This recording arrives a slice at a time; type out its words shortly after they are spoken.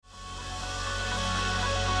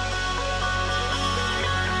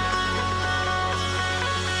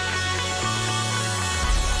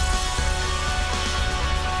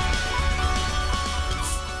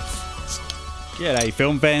G'day,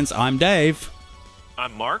 film fans. I'm Dave.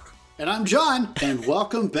 I'm Mark. And I'm John, and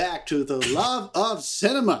welcome back to The Love of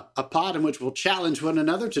Cinema, a pod in which we'll challenge one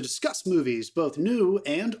another to discuss movies, both new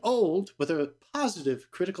and old, with a positive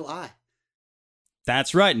critical eye.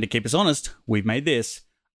 That's right, and to keep us honest, we've made this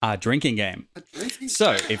a drinking game.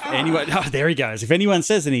 So, if anyone... Oh, there he goes. If anyone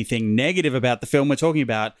says anything negative about the film we're talking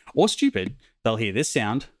about, or stupid, they'll hear this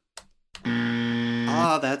sound.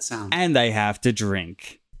 Ah, that sound. And they have to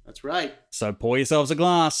drink. That's right. So pour yourselves a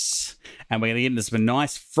glass, and we're going to get into some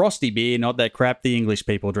nice frosty beer, not that crap the English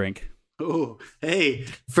people drink. Oh, hey,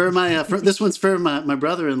 for my this one's for my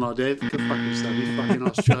brother-in-law, Dave. Go fuck yourself, you fucking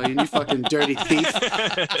Australian, you fucking dirty thief.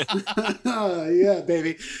 Yeah,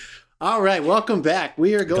 baby. All right, welcome back.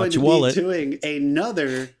 We are going to be doing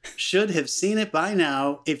another Should Have Seen It By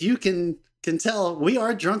Now. If you can tell, we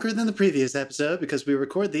are drunker than the previous episode because we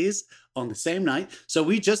record these on the same night. So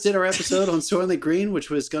we just did our episode on Soylent Green, which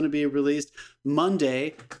was going to be released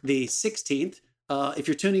Monday, the 16th. If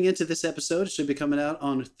you're tuning into this episode, it should be coming out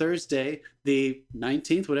on Thursday, the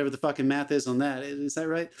 19th, whatever the fucking math is on that. Is that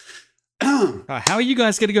right? How are you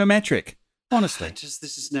guys going to go metric? Honestly.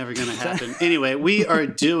 This is never going to happen. Anyway, we are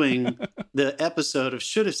doing the episode of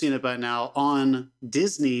Should Have Seen It By Now on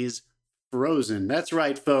Disney's Frozen. That's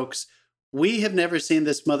right, folks. We have never seen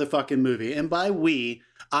this motherfucking movie. And by we,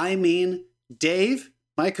 I mean Dave,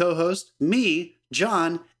 my co-host, me,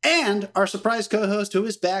 John, and our surprise co-host who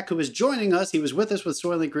is back, who is joining us. He was with us with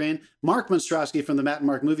Soylent Green, Mark Monstrowski from the Matt and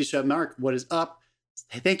Mark Movie Show. Mark, what is up?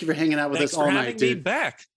 Hey, thank you for hanging out with us all night, dude. Thanks for having me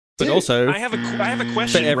back. But also, I have a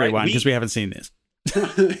question for everyone, because we haven't seen this.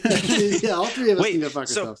 Yeah, all three of us can go fuck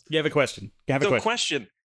ourselves. You have a question. Question.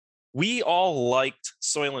 We all liked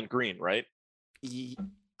Soylent Green, right?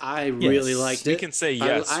 I really liked it. We can say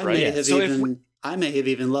yes, I right? I may have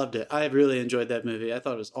even loved it. I really enjoyed that movie. I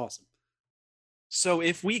thought it was awesome. So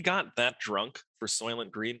if we got that drunk for Soylent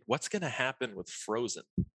Green, what's going to happen with Frozen?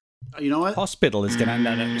 You know what? Hospital is going to...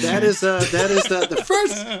 That is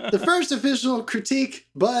the first official critique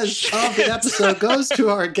buzz of the episode goes to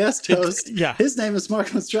our guest host. Yeah. His name is Mark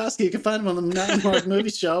Monstrowski. You can find him on the Matt and Mark Movie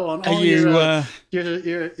Show on all your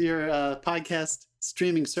podcast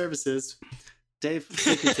streaming services. Dave,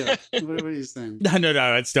 take your joke. What are you saying?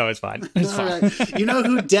 No, it's fine. It's fine. Right. You know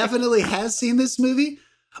who definitely has seen this movie?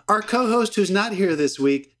 Our co-host who's not here this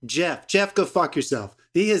week, Jeff. Jeff, go fuck yourself.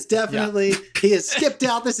 He has definitely, he has skipped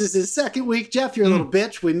out. This is his second week. Jeff, you're a little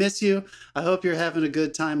bitch. We miss you. I hope you're having a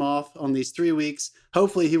good time off on these 3 weeks.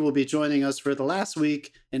 Hopefully he will be joining us for the last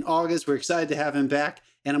week in August. We're excited to have him back.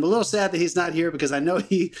 And I'm a little sad that he's not here because I know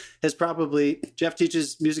he has Jeff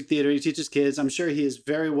teaches music theater. He teaches kids. I'm sure he is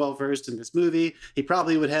very well versed in this movie. He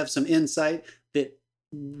probably would have some insight that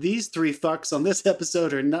these three fucks on this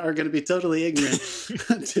episode are going to be totally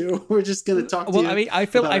ignorant to. We're just going to talk to you. Well, I mean, I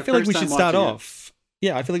feel like we should start off.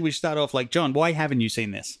 Yeah, I feel like we should start off like, John, why haven't you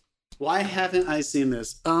seen this? Why haven't I seen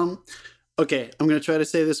this? Okay, I'm going to try to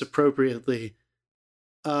say this appropriately.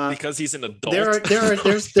 Because he's an adult.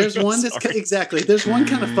 There's one that's exactly. There's one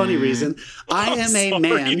kind of funny reason. I am a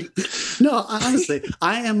man. No, honestly,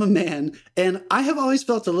 I am a man, and I have always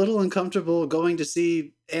felt a little uncomfortable going to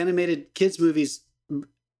see animated kids movies,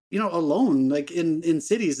 alone, like in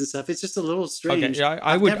cities and stuff. It's just a little strange. Okay,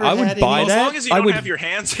 I would buy that. As long as you don't have your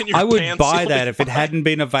hands in your pants. I would buy that if it hadn't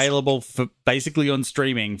been available for basically on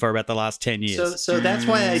streaming for about the last 10 years. So that's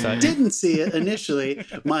why I didn't see it initially.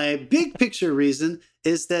 My big picture reason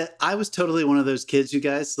is that I was totally one of those kids, you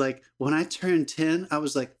guys. Like, when I turned 10, I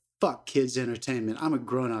was like, fuck kids entertainment. I'm a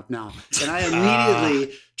grown up now. And I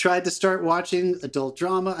immediately tried to start watching adult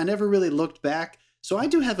drama. I never really looked back. So I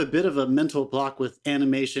do have a bit of a mental block with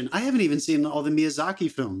animation. I haven't even seen all the Miyazaki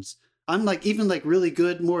films. I'm even really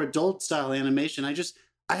good, more adult style animation.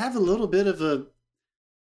 I have a little bit of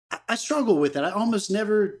I struggle with it. I almost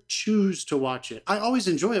never choose to watch it. I always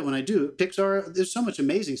enjoy it when I do. Pixar, there's so much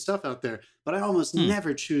amazing stuff out there, but I almost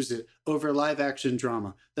never choose it over live action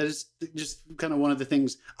drama. That is just kind of one of the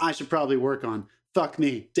things I should probably work on. Fuck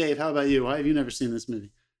me. Dave, how about you? Why have you never seen this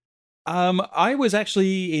movie? I was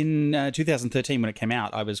actually in 2013 when it came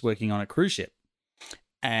out. I was working on a cruise ship.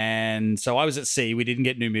 And so I was at sea. We didn't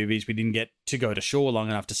get new movies. We didn't get to go to shore long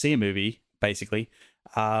enough to see a movie, basically.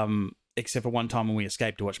 Except for one time when we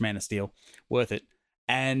escaped to watch Man of Steel. Worth it.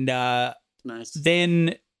 And nice.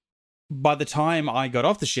 Then by the time I got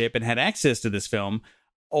off the ship and had access to this film,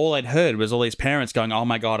 all I'd heard was all these parents going, oh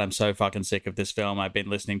my God, I'm so fucking sick of this film. I've been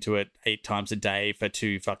listening to it 8 times a day for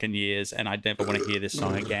 2 fucking years, and I never want to hear this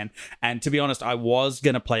song again. And to be honest, I was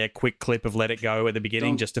going to play a quick clip of Let It Go at the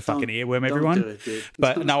beginning just to fucking earworm everyone.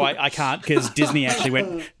 But no, I can't, because Disney actually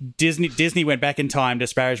went back in time,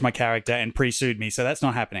 disparaged my character, and pre-sued me, so that's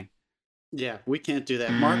not happening. Yeah, we can't do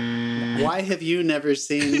that. Mark, why have you never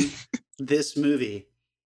seen this movie?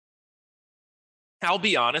 I'll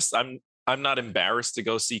be honest, I'm not embarrassed to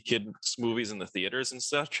go see kids movies in the theaters and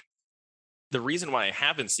such. The reason why I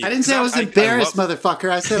haven't seen I didn't say I was embarrassed, motherfucker.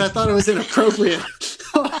 I said I thought it was inappropriate.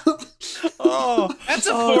 Oh, that's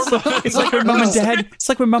a form of it's like when mum and dad. It's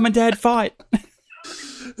like when mum and dad fight.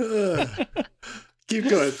 Keep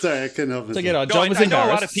going. Sorry, I couldn't help it. So, John was I know a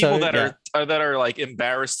lot of embarrassed, people so, that are like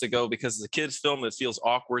embarrassed to go because it's a kids film that feels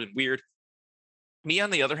awkward and weird. Me,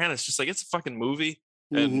 on the other hand, it's just like it's a fucking movie,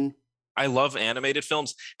 and I love animated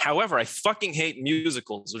films. However, I fucking hate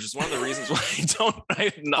musicals, which is one of the reasons why I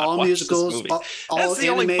have not all watched musicals, this movie. all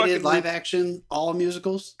animated, live action, all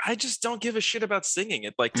musicals. I just don't give a shit about singing.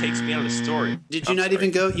 It like takes me out of the story. Did you not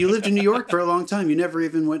even go? You lived in New York for a long time. You never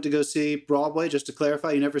even went to go see Broadway. Just to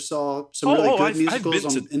clarify, you never saw some really good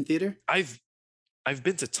musicals in theater. I've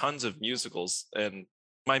been to tons of musicals, and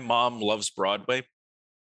my mom loves Broadway.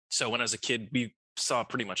 So when I was a kid, we saw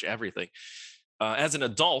pretty much everything. As an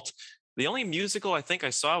adult, the only musical I think I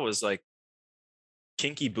saw was like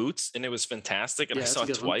Kinky Boots, and it was fantastic, and I saw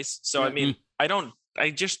it twice. So I mean, I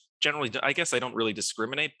guess I don't really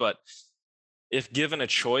discriminate, but if given a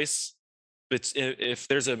choice, if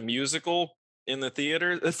there's a musical in the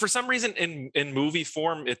theater, for some reason in movie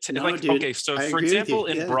form, okay. So for example,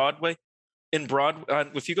 in Broadway,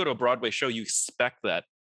 if you go to a Broadway show, you expect that.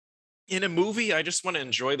 In a movie, I just want to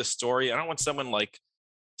enjoy the story. I don't want someone like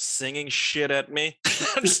singing shit at me.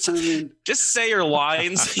 just say your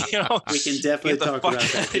lines. You know, we can definitely talk about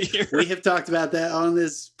that. We have talked about that on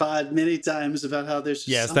this pod many times about how there's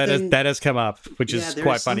that has come up, which is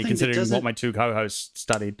quite funny considering what my two co-hosts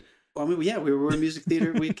studied. Well, I mean, yeah, we were in music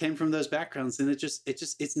theater. We came from those backgrounds, and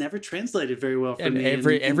it's never translated very well for me.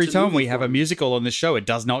 Every time we have a musical on this show, it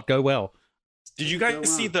does not go well. Did you guys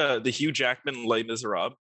see the Hugh Jackman Les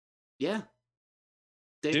Miserables? Yeah.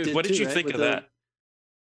 Dude, what did you think of that?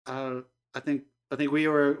 I think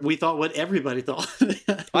we thought what everybody thought.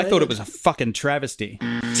 I thought it was a fucking travesty.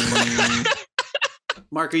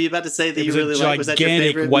 Mark, are you about to say that you really like? Was that your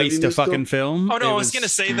favorite gigantic waste of fucking film? Oh no, I was gonna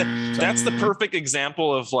say that's the perfect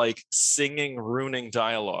example of like singing ruining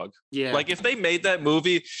dialogue. Yeah, like if they made that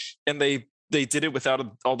movie and they did it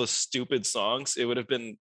without all the stupid songs, it would have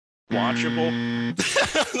been watchable.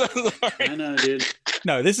 I know, dude.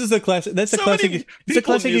 No, this is a classic. That's a classic. It's a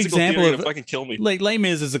classic example of fucking kill me. Like Les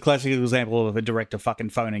Mis is a classic example of a director fucking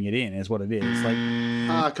phoning it in. Is what it is. Like,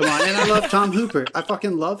 come on. And I love Tom Hooper. I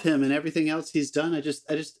fucking love him and everything else he's done.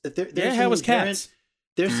 How was Cats?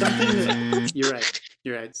 There's something. That,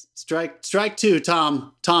 you're right. Strike two,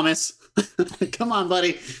 Thomas. Come on,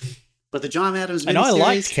 buddy. But the John Adams miniseries, and I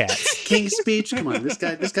liked Cats. King's Speech. Come on, this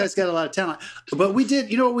guy's got a lot of talent. But we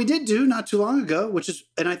did, what we did do not too long ago, which is,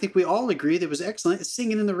 and I think we all agree that was excellent, is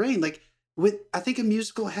Singing in the Rain. Like, I think a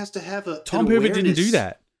musical has to have a Tom Hooper didn't do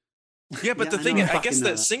that. Yeah, but the thing is, I guess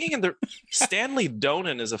that singing in the Stanley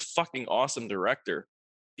Donen is a fucking awesome director.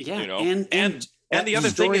 Yeah, and the other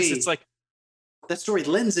thing is, it's like. That story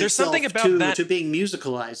lends itself to being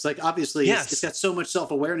musicalized. Like, obviously, it's got so much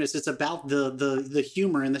self-awareness. It's about the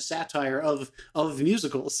humor and the satire of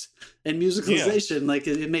musicals and musicalization. Yeah. Like,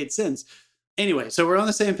 it made sense. Anyway, so we're on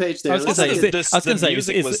the same page there. I was going to say,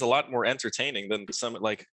 music was a lot more entertaining than some,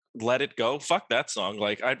 like, Let It Go. Fuck that song.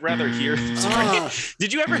 Like, I'd rather hear.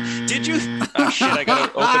 Did you? Oh shit! I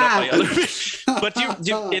gotta open up my other. But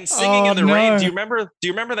in Singing in the Rain, do you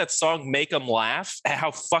remember that song "Make 'Em Laugh"?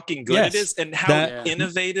 How fucking good it is, and how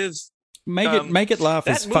innovative. Make it laugh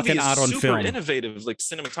is fucking art on film. Super innovative, like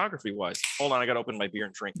cinematography wise. Hold on, I gotta open my beer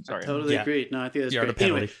and drink. Sorry. I totally agree. No, I think that's great.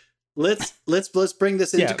 Anyway. Let's bring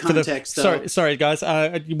this into context. Sorry guys.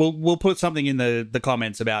 We'll put something in the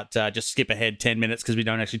comments about just skip ahead 10 minutes because we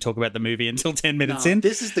don't actually talk about the movie until 10 minutes in.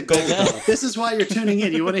 This is the goal. This is why you're tuning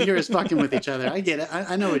in. You want to hear us fucking with each other. I get it.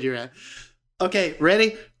 I know what you're at. Okay,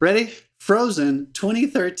 ready? Frozen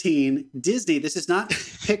 2013 Disney. This is not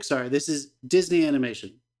Pixar. This is Disney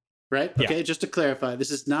Animation. Right? Okay, yeah. Just to clarify, this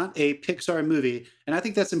is not a Pixar movie, and I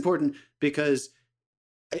think that's important because.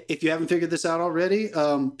 If you haven't figured this out already,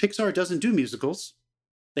 Pixar doesn't do musicals.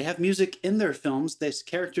 They have music in their films. These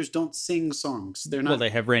characters don't sing songs. They're not. Well,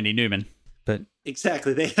 they have Randy Newman, but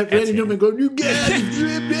exactly, they have Randy Newman going. You got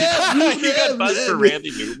buzzed for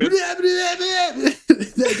Randy Newman.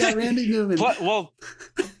 They got Randy Newman. Well,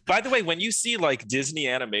 by the way, when you see like Disney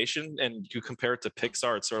animation and you compare it to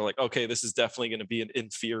Pixar, it's sort of like, okay, this is definitely going to be an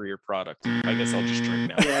inferior product. I guess I'll just drink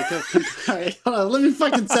now. Yeah, all right, hold on. Let me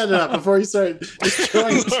fucking set it up before you start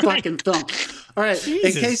destroying this fucking film. All right,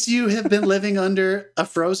 Jesus. In case you have been living under a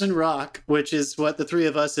frozen rock, which is what the three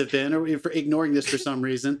of us have been, or for ignoring this for some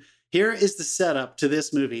reason, Here is the setup to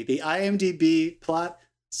this movie. The IMDb plot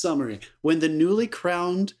summary. When the newly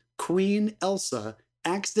crowned Queen Elsa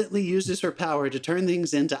accidentally uses her power to turn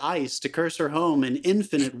things into ice to curse her home in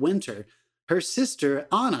infinite winter, her sister,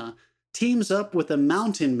 Anna, teams up with a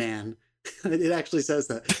mountain man. It actually says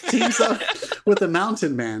that. Teams up with a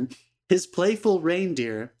mountain man, his playful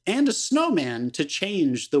reindeer, and a snowman to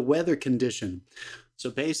change the weather condition. So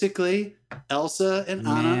basically, Elsa and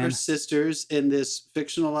Anna are sisters in this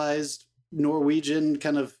fictionalized Norwegian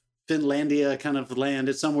kind of Finlandia kind of land.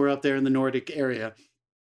 It's somewhere up there in the Nordic area.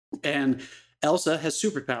 And Elsa has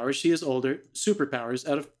superpowers. She is older. Superpowers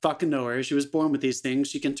out of fucking nowhere. She was born with these things.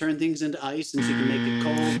 She can turn things into ice and she can make it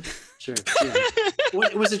cold. Sure. Yeah.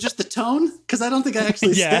 What, was it just the tone? Because I don't think I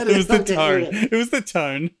actually said it. It was the tone. It was the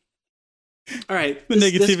tone. All right. The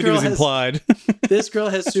negativity was implied. This girl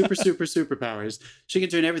has superpowers. She can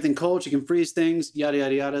turn everything cold. She can freeze things, yada,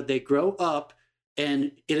 yada, yada. They grow up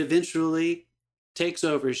and it eventually takes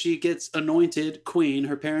over. She gets anointed queen.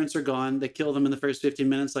 Her parents are gone. They kill them in the first 15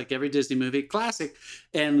 minutes, like every Disney movie. Classic.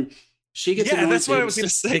 And she gets anointed. That's what I was going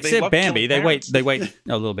to say. Except Bambi. They wait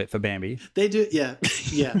a little bit for Bambi. They do. Yeah.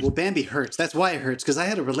 Yeah. Well, Bambi hurts. That's why it hurts. Because I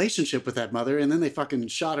had a relationship with that mother and then they fucking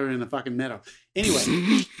shot her in a fucking meadow. Anyway,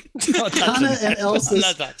 Anna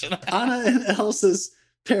and Elsa's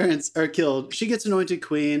parents are killed. She gets anointed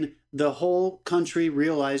queen. The whole country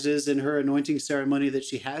realizes in her anointing ceremony that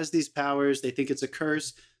she has these powers. They think it's a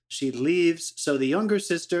curse. She leaves. So the younger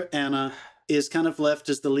sister, Anna, is kind of left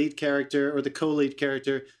as the lead character or the co-lead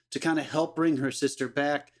character to kind of help bring her sister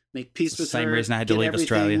back, make peace with her. Same reason I had to leave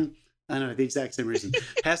Australia. I know, the exact same reason.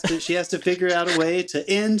 She has to figure out a way to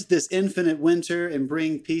end this infinite winter and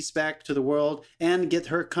bring peace back to the world and get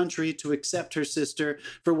her country to accept her sister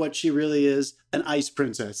for what she really is, an ice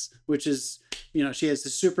princess, which is, you know, she has the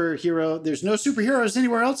superhero. There's no superheroes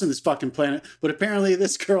anywhere else on this fucking planet, but apparently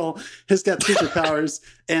this girl has got superpowers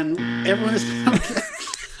and everyone is...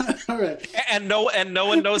 All right. And no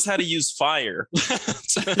one knows how to use fire.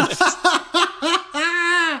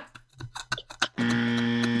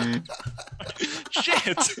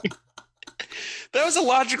 Shit. That was a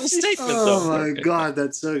logical statement, though. Oh my god,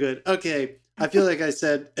 that's so good. Okay, I feel like I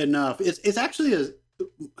said enough. It's actually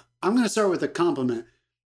I'm going to start with a compliment.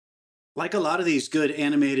 Like a lot of these good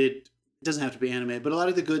animated, it doesn't have to be animated, but a lot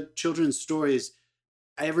of the good children's stories,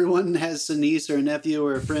 everyone has a niece or a nephew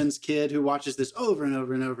or a friend's kid who watches this over and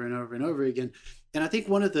over and over and over and over again. And I think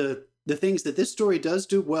one of the things that this story does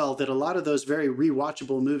do well that a lot of those very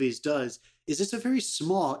rewatchable movies does is it's a very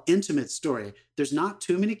small, intimate story. There's not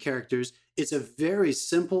too many characters. It's a very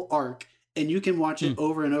simple arc, and you can watch it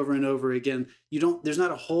over and over and over again. There's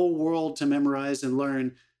not a whole world to memorize and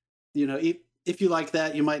learn. You know, if you like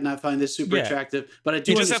that, you might not find this super attractive, but I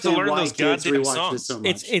do understand why kids rewatch this so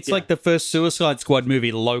much. It's like the first Suicide Squad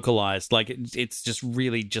movie localized. Like it's just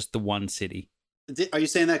really just the one city. Are you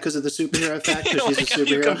saying that because of the superhero fact? Because she's like a superhero.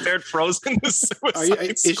 You compared Frozen to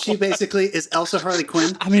Suicide Squad. Is Elsa Harley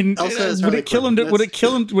Quinn? I mean, Elsa would it kill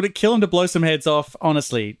him to blow some heads off?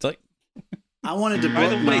 Honestly, it's like I wanted to. By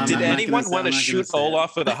the way, did anyone want to shoot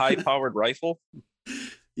Olaf with a high-powered rifle?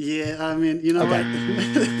 Yeah, I mean, you know what?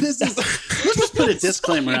 Let's just put a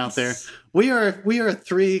disclaimer out there. We are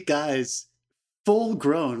three guys, full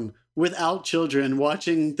grown, without children,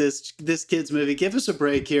 watching this kid's movie. Give us a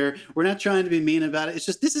break here. We're not trying to be mean about it. It's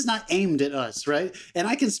just this is not aimed at us, right? And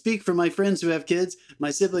I can speak for my friends who have kids,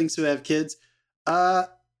 my siblings who have kids.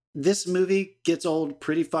 This movie gets old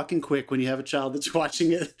pretty fucking quick when you have a child that's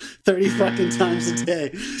watching it 30 fucking times a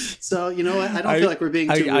day. So, you know what? I don't feel like we're being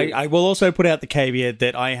too rude. I will also put out the caveat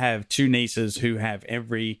that I have two nieces who have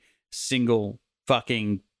every single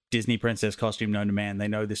fucking Disney princess costume known to man. They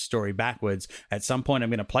know this story backwards. At some point, I'm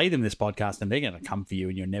going to play them this podcast, and they're going to come for you,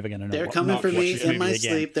 and you're never going to know. They're coming for me in my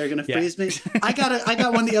sleep. They're going to freeze me. I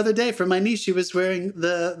got one the other day from my niece. She was wearing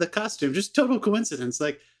the costume. Just total coincidence.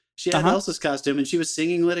 Like, she had Elsa's costume, and she was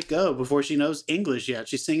singing "Let It Go" before she knows English yet.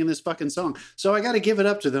 She's singing this fucking song. So I got to give it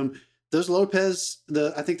up to them. Those Lopez,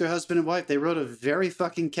 I think their husband and wife, they wrote a very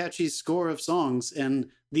fucking catchy score of songs, and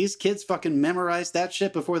these kids fucking memorized that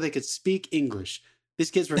shit before they could speak English.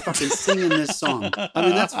 These kids were fucking singing this song. I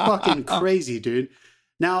mean, that's fucking crazy, dude.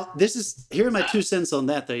 Now, here are my 2 cents on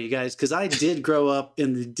that, though, you guys, because I did grow up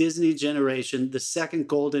in the Disney generation, the second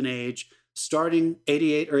golden age, starting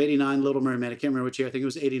 88 or 89 Little Mermaid. I can't remember which year. I think it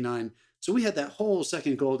was 89. So we had that whole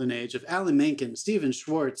second golden age of Alan Menken, Stephen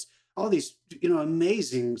Schwartz, all these,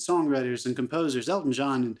 amazing songwriters and composers, Elton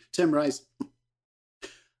John and Tim Rice.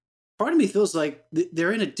 Part of me feels like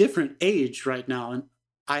they're in a different age right now, and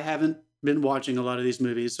I haven't been watching a lot of these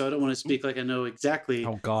movies, so I don't want to speak like I know exactly.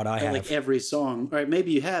 Oh God, I have. Like every song. All right,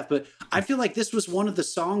 maybe you have, but I feel like this was one of the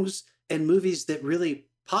songs and movies that really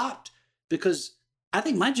popped because I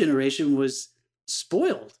think my generation was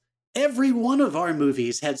spoiled. Every one of our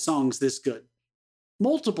movies had songs this good,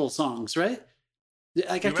 multiple songs, right?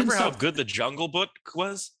 Like, You remember how good The Jungle Book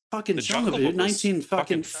was? fucking The Jungle Jungle Book, Book was 19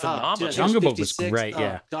 fucking fucking phenomenal. dude, Jungle Book was 56. great,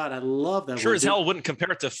 yeah. Oh, God, I love that. Sure one, as dude. hell wouldn't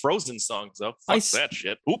compare it to Frozen songs though. I Fuck s- that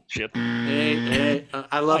shit. Oop, shit. Hey,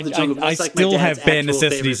 I love the Jungle Book. I That's like my still dad's have bare actual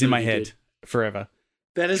necessities favorite in my movie, head dude. forever.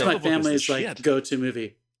 That is Jungle my Book is the family's like shit. go-to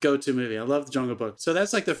movie. Go-to movie. I love the Jungle Book. So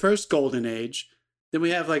that's like the first golden age. Then we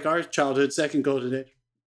have like our childhood, second golden age.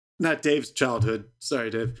 Not Dave's childhood. Sorry,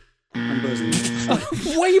 Dave. I'm buzzing.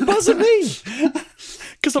 Why are you buzzing me?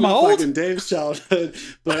 Because I'm old? Fucking Dave's childhood.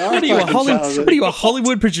 But our What are, you, a fucking Hollywood, childhood. what are you, a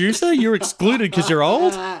Hollywood producer? You're excluded because you're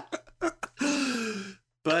old?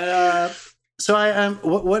 But so I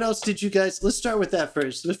what else did you guys? Let's start with that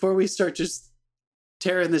first before we start just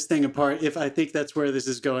tearing this thing apart. If I think that's where this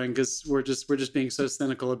is going, because we're just being so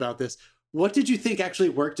cynical about this. What did you think actually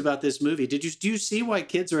worked about this movie? Do you see why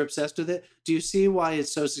kids are obsessed with it? Do you see why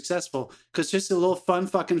it's so successful? Because just a little fun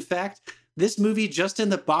fucking fact: this movie just in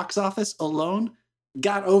the box office alone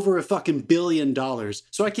got over a fucking $1 billion.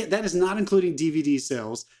 So I can't. That is not including DVD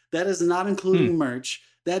sales. That is not including merch.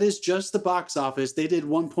 That is just the box office. They did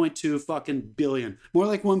 1.2 fucking billion. More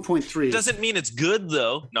like 1.3. Doesn't mean it's good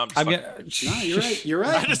though. No, I'm just fucking- No, you're right. You're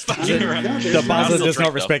right. I'm just fucking around. No, The there's buzzer still does drink, not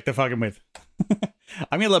though. respect the fucking myth.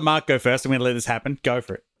 I'm going to let Mark go first. I'm going to let this happen. Go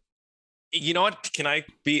for it. You know what? Can I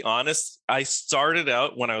be honest? I started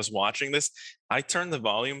out when I was watching this, I turned the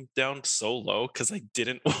volume down so low because I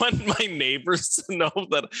didn't want my neighbors to know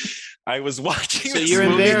that I was watching So this you're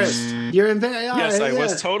movie. embarrassed. You're embarrassed. Yes, I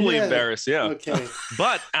was totally embarrassed. Yeah. Okay.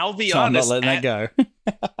 But I'll be So I'm not honest, letting that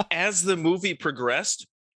go. as the movie progressed,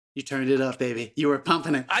 You turned it up, baby. You were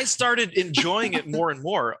pumping it. I started enjoying it more and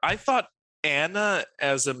more. I thought Anna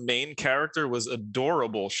as a main character was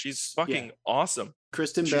adorable. She's fucking awesome.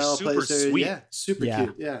 Kristen She's Bell super plays her. sweet. Yeah, super Yeah.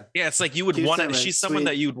 cute. Yeah. Yeah, it's like you would Cute's want not to. right. She's someone Sweet.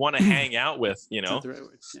 that you'd want to hang out with. You That's know. not the right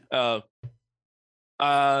word.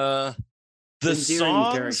 Yeah. The Endearing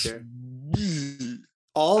songs. character.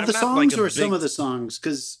 All I'm the not, like, songs a or some big- of the songs?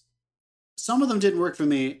 Because some of them didn't work for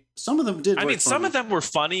me. Some of them did I work mean, for some me. of them were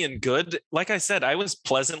funny and good. Like I said, I was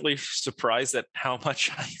pleasantly surprised at how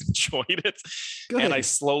much I enjoyed it, Good. and I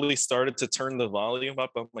slowly started to turn the volume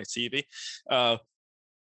up on my TV.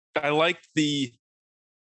 I liked the.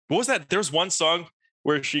 What was that? There's one song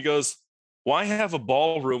where she goes, "Why have a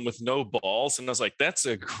ballroom with no balls?" And I was like, "That's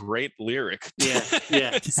a great lyric." Yeah,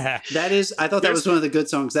 yeah. That is, I thought that was one of the good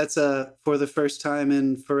songs. That's for the first time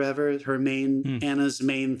in forever, her main, Anna's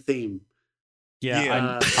main theme. Yeah,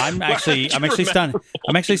 Yeah. I'm actually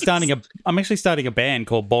starting a band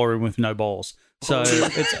called Ballroom with No Balls. So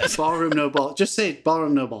it's Ballroom, no balls. Just say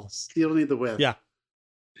ballroom, no balls. You don't need the with. yeah.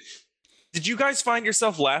 Did you guys find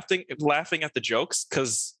yourself laughing at the jokes?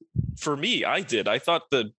 Because for me, I did. I thought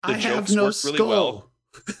the I jokes have no worked really well.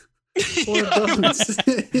 skull. Or bones.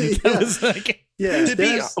 That yeah. was like, Yeah. To be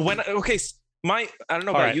there's- when okay, I don't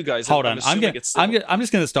know all about right, you guys. hold on. I'm assuming it's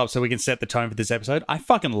just gonna stop so we can set the tone for this episode. I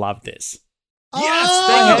fucking love this. Yes, Oh! I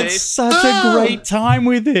thank had you, Dave. such Oh! a great time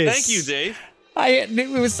with this. Thank you, Dave. It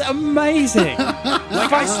was amazing.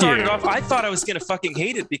 Like I Fuck started you. off, I thought I was gonna fucking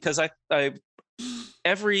hate it because I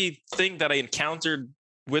everything that I encountered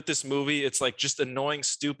with this movie, it's like just annoying,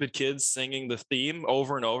 stupid kids singing the theme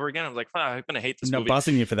over and over again. I was like, I'm gonna hate this I'm not movie.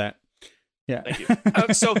 buzzing you for that. Yeah. Thank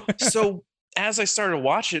you. So as I started to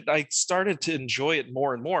watch it, I started to enjoy it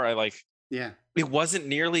more and more. Yeah. It wasn't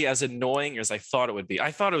nearly as annoying as I thought it would be.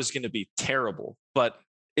 I thought it was going to be terrible, but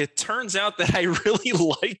it turns out that I really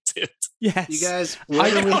liked it. Yes. You guys, I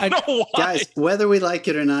whether we, don't know why. guys, whether we like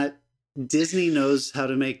it or not, Disney knows how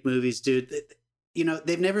to make movies, dude. You know,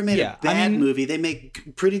 they've never made Yeah, a bad I mean- movie. They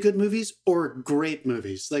make pretty good movies or great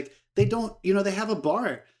movies. Like they don't, they have a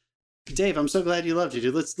bar. Dave, I'm so glad you loved it,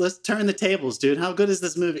 dude. Let's turn the tables, dude. How good is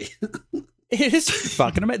this movie? It is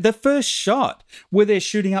fucking amazing. The first shot where they're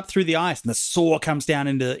shooting up through the ice and the saw comes down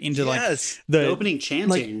into like Yes. The the opening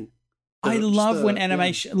chanting. I just love when yeah.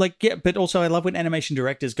 animation but also I love when animation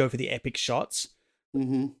directors go for the epic shots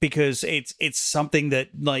Mhm. because it's something that,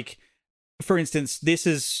 like, for instance, this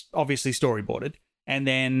is obviously storyboarded and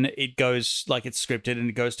then it goes, like, it's scripted and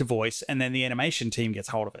it goes to voice and then the animation team gets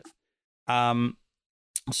hold of it.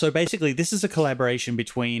 So basically this is a collaboration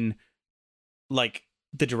between, like,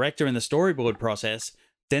 the director and the storyboard process,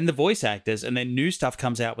 then the voice actors, and then new stuff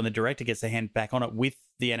comes out when the director gets their hand back on it with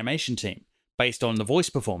the animation team based on the voice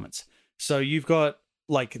performance. So you've got,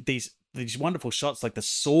 like, these these wonderful shots, like the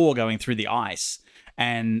saw going through the ice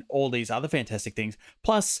and all these other fantastic things.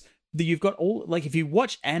 Plus, you've got all, like, if you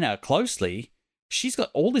watch Anna closely, she's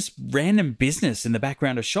got all this random business in the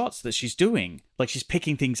background of shots that she's doing. Like, she's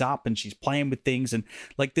picking things up and she's playing with things, and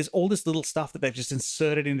like there's all this little stuff that they've just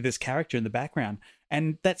inserted into this character in the background,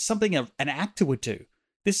 and that's something an actor would do.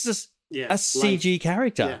 This is a CG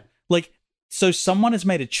character. Yeah. Like, so someone has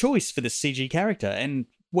made a choice for this CG character, and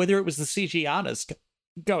whether it was the CG artist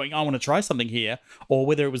going, I want to try something here, or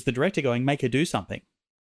whether it was the director going, make her do something.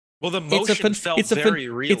 Well, the motion felt very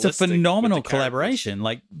realistic. It's a phenomenal collaboration.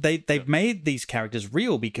 Like, they've made these characters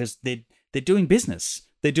real because they're doing business,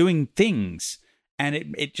 they're doing things, and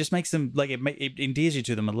it just makes them, like, it endears you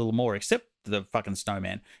to them a little more. Except the fucking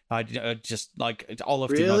snowman, I just, like,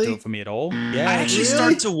 Olaf did not do it for me at all. Yeah, I actually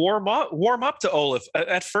started to warm up to Olaf.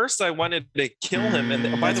 At first, I wanted to kill him,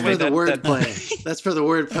 and by the way, that's for the wordplay. That's for the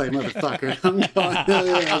wordplay, motherfucker. I'm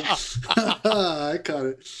going. I caught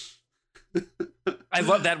it. I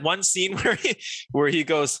love that one scene where he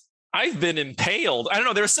goes, "I've been impaled." I don't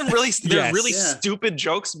know. There's some really stupid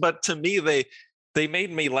jokes, but to me they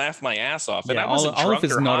made me laugh my ass off, and I wasn't drunk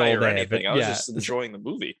or high or anything. I was just enjoying the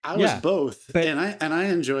movie. I was both, and I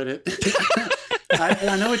enjoyed it.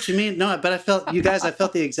 I know what you mean. No, but I felt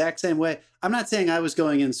the exact same way. I'm not saying I was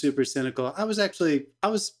going in super cynical. I was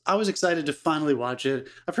excited to finally watch it.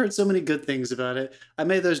 I've heard so many good things about it. I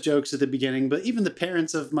made those jokes at the beginning, but even the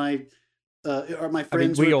parents of my or my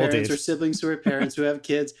friends who are parents or siblings who are parents who have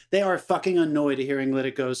kids, they are fucking annoyed at hearing Let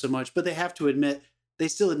It Go so much, but they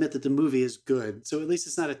still admit that the movie is good. So at least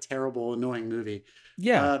it's not a terrible, annoying movie.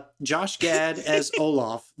 Yeah. Josh Gad as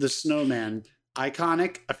Olaf, the snowman.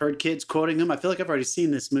 Iconic. I've heard kids quoting him. I feel like I've already seen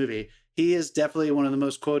this movie. He is definitely one of the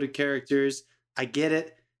most quoted characters. I get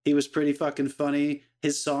it. He was pretty fucking funny.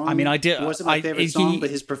 His song, wasn't my favorite song, but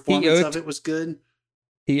his performance of it was good.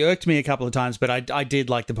 He irked me a couple of times, but I did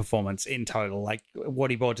like the performance in total. Like,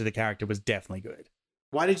 what he brought to the character was definitely good.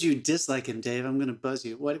 Why did you dislike him, Dave? I'm going to buzz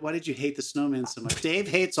you. Why did you hate the snowman so much? Dave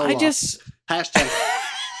hates Olaf. Hashtag.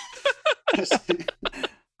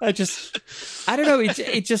 I don't know.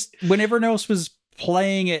 It just, when everyone else was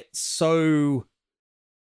playing it, so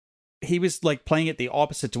he was like playing it the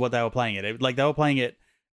opposite to what they were playing it. Like, they were playing it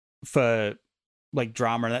for like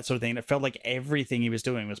drama and that sort of thing. And it felt like everything he was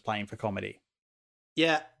doing was playing for comedy.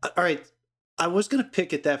 Yeah. All right. I was going to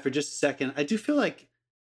pick at that for just a second. I do feel like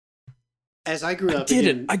as I grew up,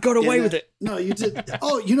 I got away with it. No, you did.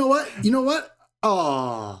 Oh, you know what?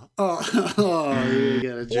 Oh, you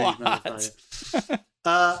got a drink,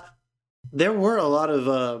 motherfucker. There were a lot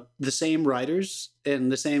of the same writers and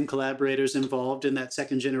the same collaborators involved in that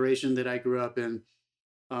second generation that I grew up in.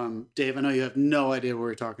 Dave, I know you have no idea what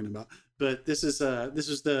we're talking about, but this is the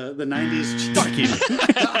 90s. Fuck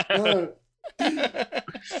you.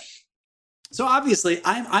 So obviously,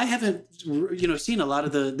 I haven't seen a lot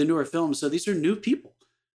of the newer films. So these are new people.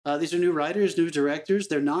 These are new writers, new directors.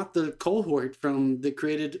 They're not the cohort that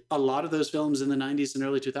created a lot of those films in the 90s and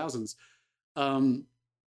early 2000s.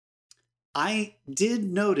 I did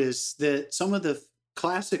notice that some of the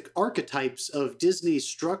classic archetypes of Disney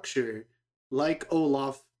structure, like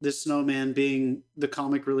Olaf the snowman being the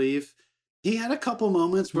comic relief, he had a couple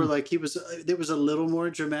moments where like there was a little more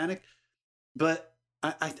dramatic, but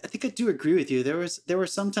I think I do agree with you. There were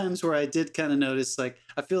some times where I did kind of notice, like,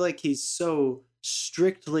 I feel like he's so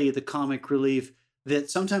strictly the comic relief that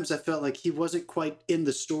sometimes I felt like he wasn't quite in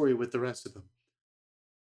the story with the rest of them,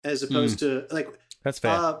 as opposed to like. That's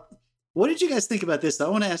fair. What did you guys think about this, though? I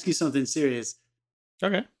want to ask you something serious.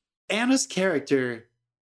 Okay. Anna's character.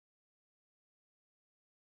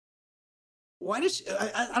 Why did she,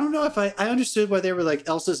 I don't know if I understood why they were like,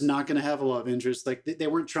 Elsa's not going to have a love interest. Like, they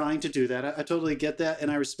weren't trying to do that. I totally get that,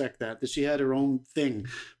 and I respect that she had her own thing.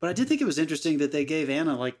 But I did think it was interesting that they gave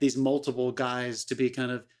Anna like these multiple guys to be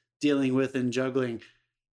kind of dealing with and juggling.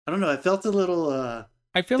 I don't know. I felt a little.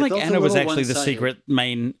 I feel like Anna was actually the secret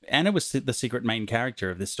main. Anna was the secret main character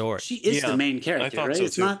of this story. She is the main character, right? So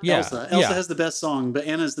it's not Elsa. Elsa has the best song, but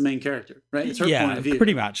Anna's the main character, right? It's her point of view.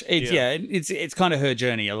 Pretty much. It's kind of her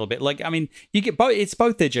journey a little bit. Like, I mean, you get both. It's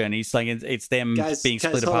both their journeys. Like, it's them being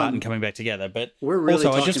split apart and coming back together. But we're really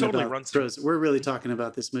we're really talking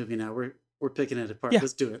about this movie now. We're picking it apart.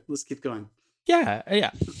 Let's do it. Let's keep going. Yeah.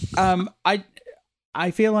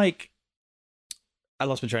 I feel like. I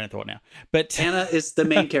lost my train of thought now, but Anna is the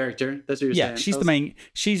main character. That's what you're saying. Yeah, she's the main.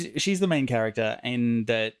 She's the main character, and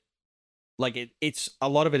that, like, it's a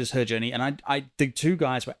lot of it is her journey. And the two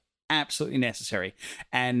guys were absolutely necessary,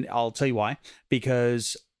 and I'll tell you why.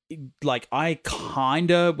 Because, like, I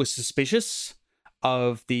kinda was suspicious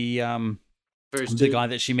of the guy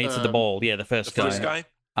that she meets at the ball. Yeah, the first guy.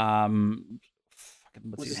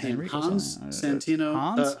 What's his his name? Henrik or Hans something? Santino.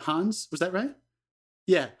 Hans? Hans, was that right?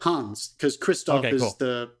 Yeah, Hans, because Christoph Okay, is cool.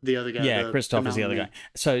 the other guy. Yeah, Christoph is the other guy.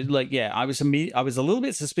 So, like, yeah, I was a little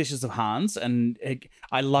bit suspicious of Hans, and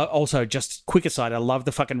I love. Also, just quick aside, I love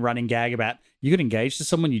the fucking running gag about you got engaged to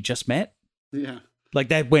someone you just met. Yeah, like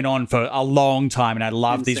that went on for a long time, and I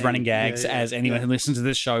love these Insane. running gags, Yeah, as anyone who listens to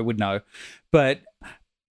this show would know. But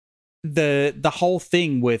the whole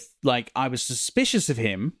thing with like, I was suspicious of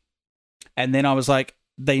him, and then I was like,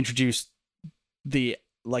 they introduced the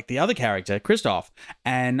other character, Christoph,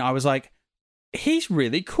 and I was like, he's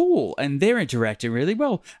really cool, and they're interacting really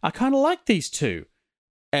well. I kind of like these two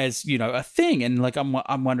as, you know, a thing, and like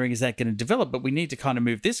I'm wondering, is that going to develop? But we need to kind of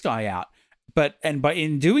move this guy out. But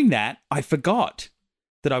in doing that, I forgot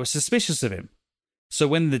that I was suspicious of him. So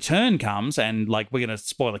when the turn comes, and like, we're going to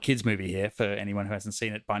spoil a kids movie here for anyone who hasn't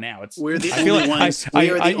seen it by now. We're the only ones.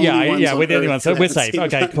 We're the only ones. So we're safe.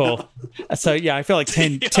 Okay, cool. So yeah, I feel like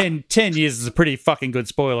 10 years is a pretty fucking good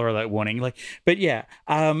spoiler alert warning. Like, but yeah,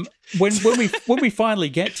 when we finally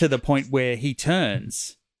get to the point where he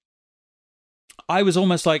turns, I was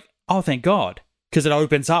almost like, oh, thank God, because it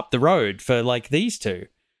opens up the road for like these two.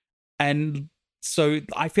 And so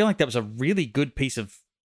I feel like that was a really good piece of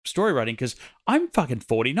story writing, because I'm fucking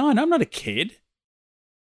 49. I'm not a kid.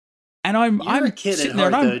 And I'm a kid at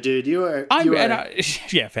heart, though, dude.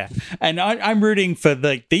 Yeah, fair. And I'm rooting for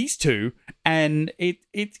these two, and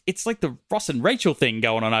it's like the Ross and Rachel thing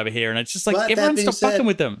going on over here, and it's just like, but everyone stop fucking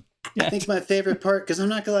with them. Yeah. I think my favorite part, because I'm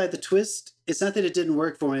not gonna lie, the twist, it's not that it didn't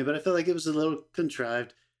work for me, but I feel like it was a little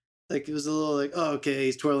contrived. Like, it was a little like, oh, okay,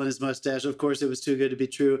 he's twirling his mustache. Of course, it was too good to be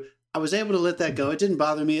true. I was able to let that go. It didn't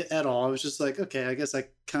bother me at all. I was just like, okay, I guess I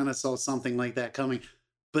kind of saw something like that coming.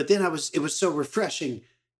 But then it was so refreshing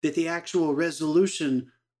that the actual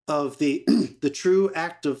resolution of the the true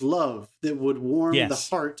act of love that would warm the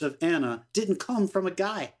heart of Anna didn't come from a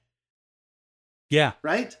guy. Yeah.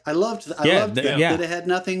 Right? I loved that it had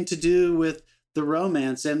nothing to do with the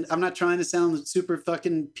romance. And I'm not trying to sound super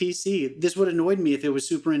fucking PC. This would annoy me if it was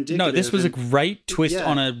super indicative. No, this was a great twist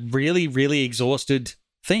on a really, really exhausted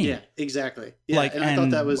theme. Yeah, exactly. Yeah, and I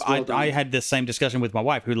thought that was well done. I had the same discussion with my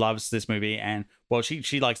wife, who loves this movie, and well,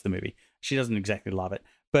 she likes the movie. She doesn't exactly love it,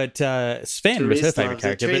 but Sven was her favorite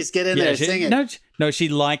character. Therese, get in there, sing it. No, she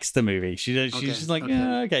likes the movie. She's like,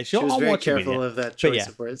 okay, sure. She was I'll very watch careful of that choice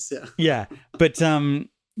of words. Yeah, yeah, but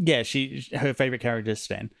her favorite character is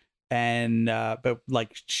Sven, and but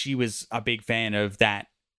like, she was a big fan of that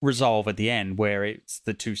resolve at the end, where it's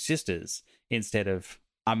the two sisters instead of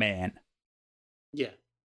a man. Yeah.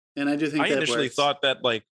 And I do think I initially thought that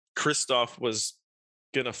like Christoph was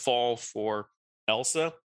gonna fall for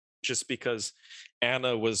Elsa just because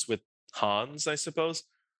Anna was with Hans, I suppose.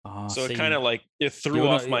 So it kind of like it threw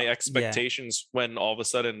off my expectations when all of a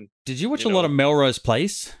sudden. Did you watch a lot of Melrose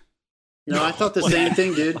Place? No, I thought the same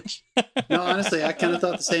thing, dude. No, honestly, I kind of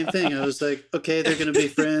thought the same thing. I was like, okay, they're gonna be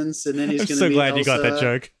friends, and then he's gonna. I'm so meet glad Elsa, you got that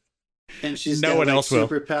joke. And she's no got one else will.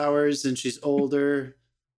 Superpowers, and she's older.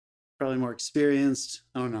 Probably more experienced.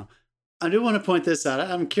 I don't know. I do want to point this out.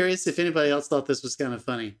 I'm curious if anybody else thought this was kind of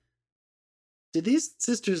funny. Did these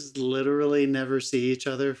sisters literally never see each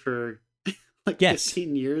other for like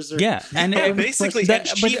 15 years? Or... Yeah, and basically, and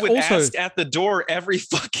she would ask at the door every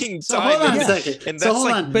fucking time. So hold on a second. And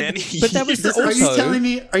that's but that was also...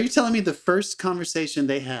 Are you telling me the first conversation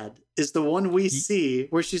they had is the one we see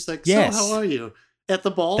where she's like, so how are you? At the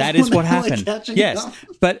ball? That is what happened. Yes.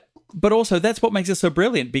 But also, that's what makes it so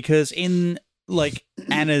brilliant, because in like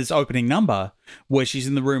Anna's opening number, where she's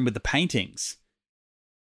in the room with the paintings,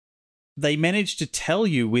 they managed to tell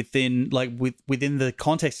you within the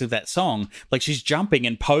context of that song, like, she's jumping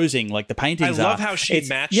and posing like the paintings are. I love how she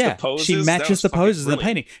matched the poses. She matches the poses in the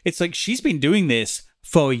painting. It's like she's been doing this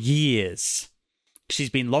for years. She's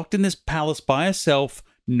been locked in this palace by herself,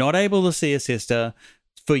 not able to see her sister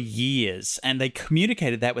for years, and they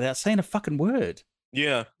communicated that without saying a fucking word.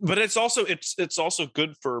 Yeah, but it's also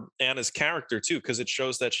good for Anna's character too, because it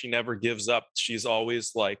shows that she never gives up. She's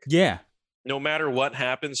always like, no matter what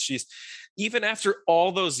happens, she's, even after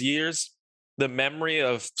all those years, the memory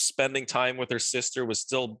of spending time with her sister was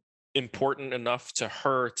still important enough to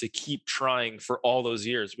her to keep trying for all those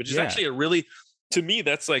years, which is actually a really, to me,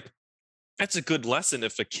 that's a good lesson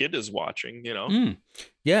if a kid is watching, you know?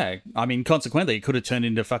 Yeah, I mean, consequently, it could have turned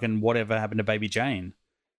into fucking Whatever Happened to Baby Jane.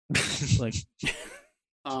 Like...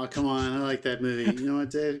 Oh, come on. I like that movie. You know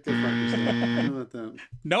what, Dave? Go fuck yourself. How about that?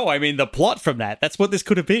 No, I mean the plot from that. That's what this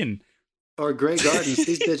could have been. Or Grey Gardens.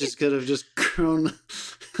 These bitches could have just grown.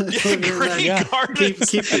 Grey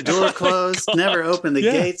Gardens. Keep the door closed. Never open the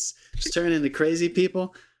gates. Just turn into crazy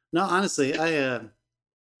people. No, honestly,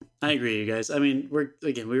 I agree, you guys. I mean, we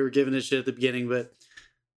were giving it shit at the beginning, but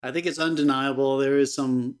I think it's undeniable. There is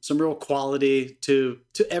some real quality to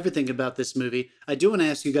everything about this movie. I do want to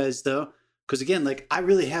ask you guys though, because again, like I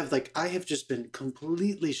have just been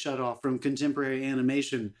completely shut off from contemporary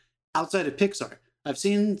animation outside of Pixar. I've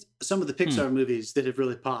seen some of the Pixar movies that have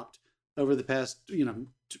really popped over the past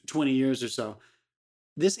 20 years or so.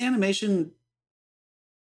 This animation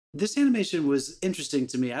was interesting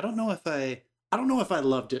to me. I don't know if I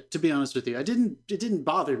loved it, to be honest with you. It didn't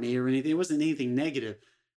bother me or anything. It wasn't anything negative.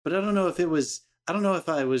 But I don't know if it was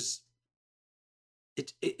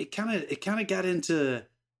it kind of got into,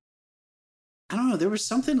 I don't know, there was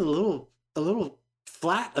something a little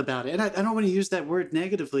flat about it. And I don't want to use that word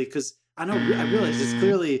negatively because I realize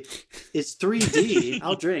it's 3D.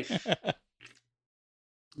 I'll drink.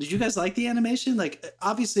 Did you guys like the animation? Like,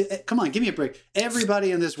 obviously, come on, give me a break.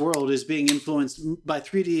 Everybody in this world is being influenced by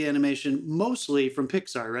 3D animation, mostly from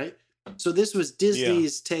Pixar, right? So this was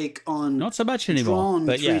Disney's take on not so much anymore,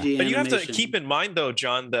 but yeah. 3D But you have to animation. keep in mind, though,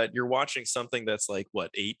 John, that you're watching something that's like,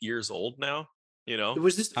 what, 8 years old now? You know?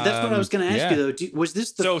 Was this? That's what I was going to ask you, though. Was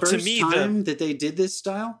this the So, to first me, time that they did this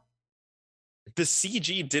style? The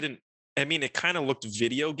CG didn't, I mean, it kind of looked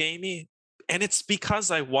video gamey. And it's because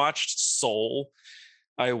I watched Soul.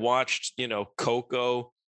 I watched,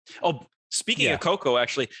 Coco. Oh, speaking of Coco,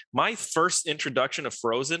 actually, my first introduction of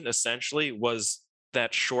Frozen essentially was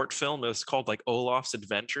that short film. It was called like Olaf's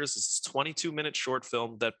Adventures. This is 22-minute short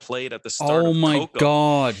film that played at the start of Coco. Oh my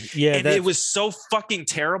God. Yeah. And it was so fucking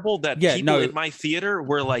terrible that people in my theater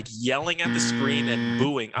were like yelling at the screen and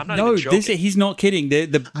booing. I'm not even joking. He's not kidding. The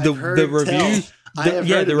review.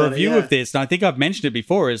 The review of this, and I think I've mentioned it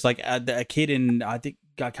before, is like a kid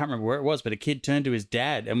I can't remember where it was, but a kid turned to his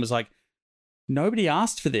dad and was like, "Nobody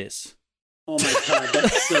asked for this." Oh my God,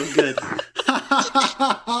 that's so good.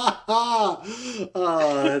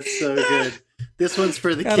 Oh, that's so good. This one's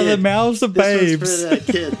for the kid. Out of the mouths of babes. This one's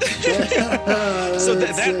for that kid. So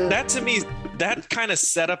that to me, that kind of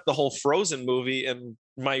set up the whole Frozen movie and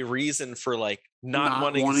my reason for like not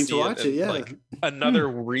wanting to watch it. Yeah. Like another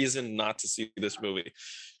reason not to see this movie.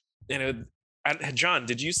 John,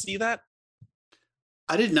 did you see that?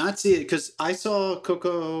 I did not see it because I saw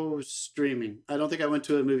Coco streaming. I don't think I went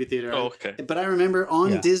to a movie theater. Oh, okay. But I remember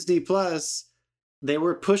on Disney Plus, they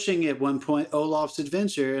were pushing at one point Olaf's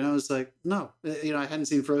Adventure, and I was like, no, I hadn't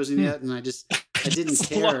seen Frozen yet, and I didn't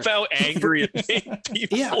care. Love how angry it made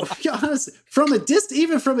people. Yeah, honestly,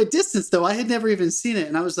 even from a distance though, I had never even seen it,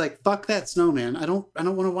 and I was like, fuck that snowman. I don't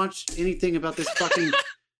want to watch anything about this fucking.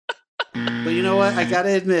 But you know what? I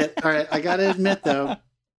gotta admit though.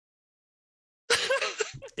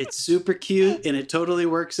 It's super cute and it totally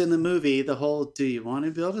works in the movie. The whole "Do you want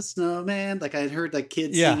to build a snowman?" Like I had heard like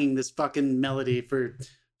kids singing this fucking melody for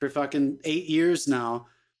fucking 8 years now,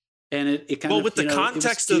 and it kind of with the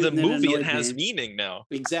context of the movie, it has meaning now.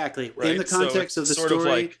 Exactly, right? In the context of the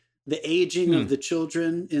story, the aging of the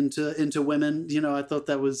children into women. I thought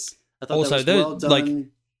that was well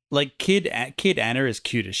done. Like Kid Anna is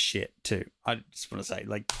cute as shit too. I just want to say,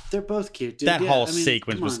 like, they're both cute. Dude. That whole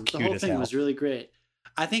sequence was cute as hell. The whole thing was really great.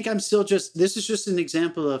 I think I'm still this is just an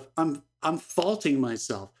example of I'm faulting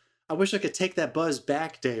myself. I wish I could take that buzz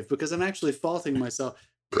back, Dave, because I'm actually faulting myself.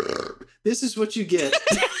 This is what you get.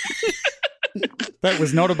 That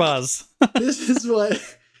was not a buzz. This is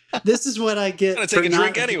what I get. I'm gonna take a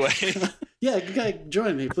drink anyway. Yeah, you gotta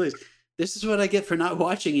join me, please. This is what I get for not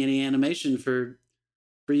watching any animation for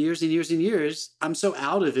years and years and years. I'm so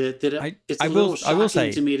out of it that it's a little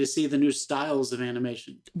shocking to me to see the new styles of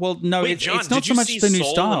animation. Well, no, Wait, John, it's not so much the new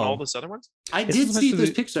style. And all those other ones? I did see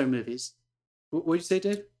those Pixar movies. What did you say,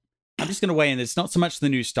 Dave? I'm just going to weigh in. It's not so much the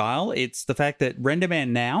new style. It's the fact that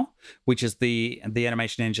RenderMan now, which is the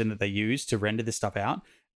animation engine that they use to render this stuff out,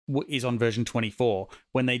 is on version 24.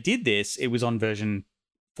 When they did this, it was on version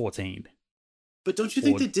 14. But don't you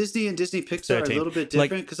think that Disney and Disney Pixar are a little bit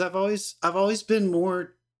different? Because I've always been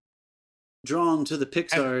more drawn to the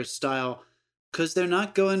Pixar style because they're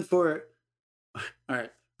not going for. All right,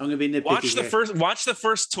 I'm gonna be nitpicky. Watch the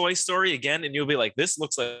first Toy Story again, and you'll be like, "This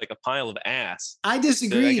looks like a pile of ass." I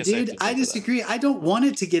disagree, dude. I disagree. I don't want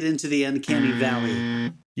it to get into the uncanny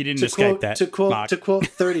valley. You didn't escape that. To quote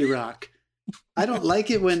 30 Rock. I don't like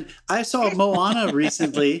it when I saw Moana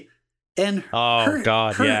recently. And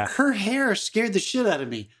her hair scared the shit out of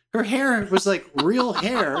me. Her hair was like real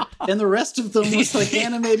hair, and the rest of them was like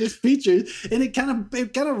animated features. And it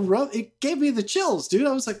gave me the chills, dude.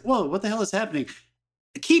 I was like, whoa, what the hell is happening?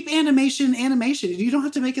 Keep animation. You don't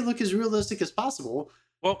have to make it look as realistic as possible.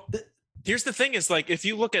 Well, here's the thing: is like if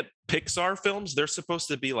you look at Pixar films, they're supposed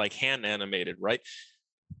to be like hand animated, right?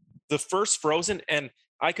 The first Frozen, and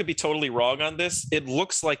I could be totally wrong on this. It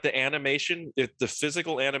looks like the animation, the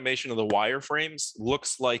physical animation of the wireframes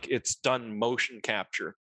looks like it's done motion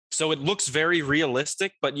capture. So it looks very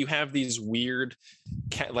realistic, but you have these weird,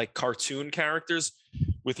 like cartoon characters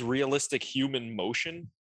with realistic human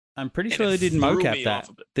motion. I'm pretty And sure it they didn't threw mocap me that. off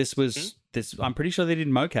of it. This was this. I'm pretty sure they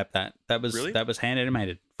didn't mocap that. Really? That was hand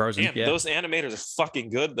animated, frozen. Damn, yeah, those animators are fucking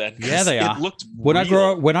good then. Yeah, they are. It looked when I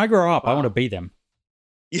grow up, I Wow. want to be them.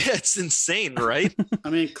 Yeah, it's insane, right? I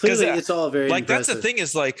mean, clearly it's all very Like that's impressive. the thing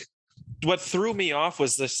is like what threw me off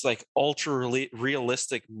was this like ultra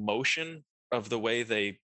realistic motion of the way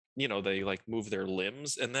they they like move their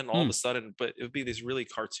limbs, and then all of a sudden, but it would be these really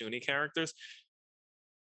cartoony characters.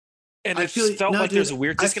 And I it feel- felt no, like there's a dude,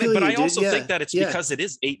 weird I disconnect. feel But you, I dude. also Yeah, think that it's yeah. because it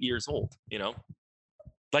is 8 years old,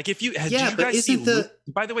 Like if you did Yeah, you but guys see isn't the-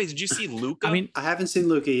 By the way, did you see Luca? I mean, I haven't seen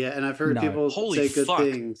Luca yet, and I've heard No. people Holy say good fuck.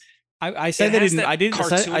 things. I say it they has didn't. that I didn't. I cartoony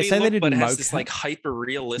say they look, didn't but it has mock. this like hyper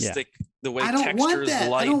realistic the way I don't textures, want that.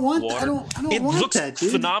 light, I don't want. water. I don't It want looks that,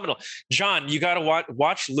 dude. phenomenal. John, you got to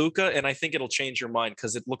watch Luca, and I think it'll change your mind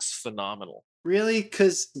because it looks phenomenal. Really?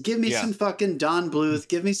 Because give me Yeah. some fucking Don Bluth.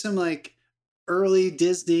 Give me some like early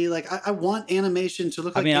Disney. Like I want animation to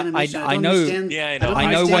look I like mean, animation. I don't know- understand- Yeah, I don't know. I know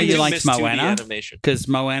understand why you this. liked miss 2D Moana. animation. Because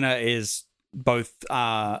Moana is both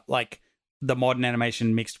like the modern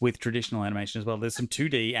animation mixed with traditional animation as well. There's some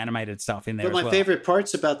 2D animated stuff in there But my as well. favorite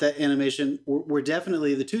parts about that animation were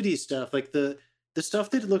definitely the 2D stuff. Like the stuff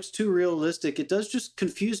that looks too realistic, it does just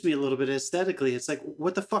confuse me a little bit aesthetically. It's like,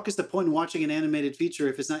 what the fuck is the point in watching an animated feature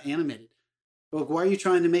if it's not animated? Like, why are you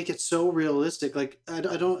trying to make it so realistic? Like, I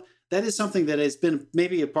don't. That is something that has been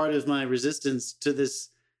maybe a part of my resistance to this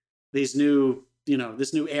new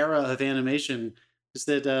era of animation. Is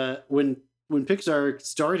that when Pixar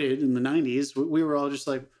started in the 90s, we were all just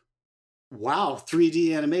like, wow,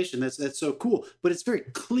 3D animation. That's so cool. But it's very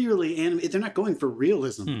clearly animated. They're not going for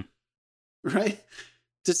realism. Right?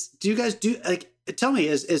 Do you guys tell me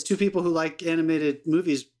as two people who like animated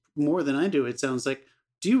movies more than I do, it sounds like,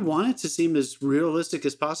 do you want it to seem as realistic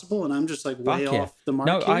as possible? And I'm just like way Fuck yeah. off the mark.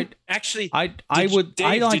 No, here? Actually, I Dave, would.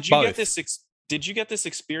 I like did you both. get this? Did you get this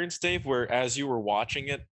experience, Dave? Where as you were watching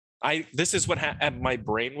it, this is what my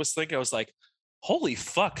brain was thinking. I was like, "Holy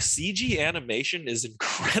fuck! CG animation is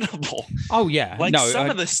incredible." Oh yeah, Like no,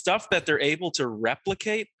 some of the stuff that they're able to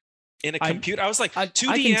replicate in a computer. I was like, I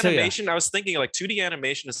 2D can tell ya. animation. I was thinking like 2D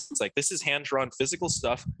animation is like this is hand drawn physical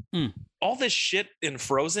stuff. All this shit in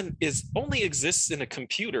Frozen only exists in a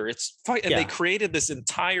computer. It's and Yeah. they created this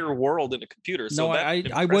entire world in a computer. So no, that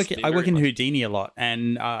I work impressed me I work very in much. Houdini a lot,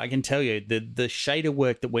 and I can tell you the shader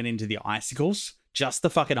work that went into the icicles, just the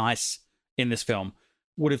fucking ice in this film,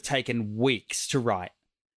 would have taken weeks to write.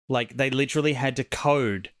 Like they literally had to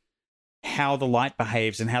code how the light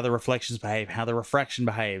behaves and how the reflections behave, how the refraction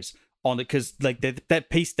behaves on it, because like that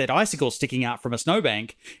piece, that icicle sticking out from a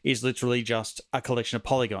snowbank is literally just a collection of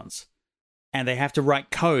polygons. And they have to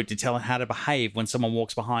write code to tell it how to behave when someone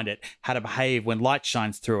walks behind it, how to behave when light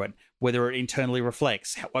shines through it, whether it internally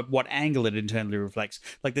reflects, what angle it internally reflects.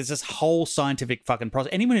 Like there's this whole scientific fucking process.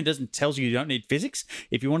 Anyone who doesn't tells you don't need physics,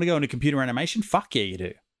 if you want to go into computer animation, fuck yeah, you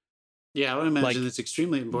do. Yeah, I would imagine Like- it's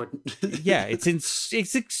extremely important. Yeah, it's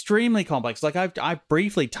extremely complex. Like I've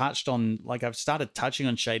briefly touched on, like I've started touching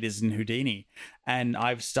on shaders in Houdini, and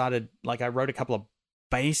I've started, like I wrote a couple of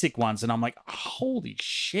basic ones, and I'm like, holy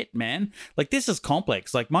shit, man! Like this is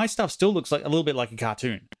complex. Like my stuff still looks like a little bit like a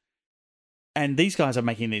cartoon, and these guys are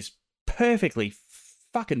making these perfectly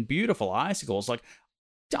fucking beautiful icicles. Like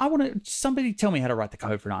I want to somebody tell me how to write the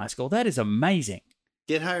code for an icicle. That is amazing.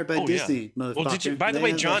 Get hired by Oh, yeah. Disney, motherfucker. Well, did you? By the They way,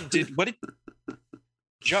 have John, that.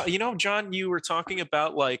 John? John, you were talking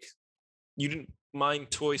about like you didn't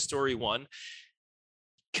mind Toy Story 1.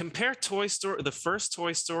 Compare the first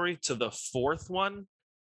Toy Story to the fourth one,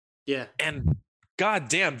 Yeah, and god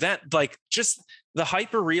damn, that like just the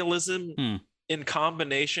hyper realism Hmm. in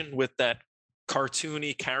combination with that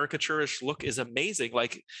cartoony caricaturish look is amazing.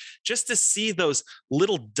 Like just to see those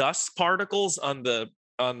little dust particles on the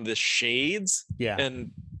shades, Yeah.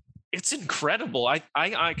 and it's incredible. I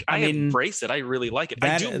mean, embrace it. I really like it. I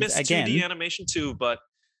that do miss again- 2D animation too, but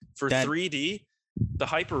for that- 3D, the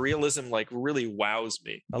hyper realism like really wows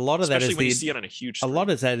me. A lot of that Especially is when you the see it on a huge a screen. lot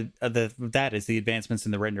of that is the advancements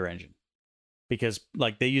in the render engine, because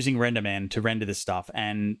like they're using RenderMan to render this stuff,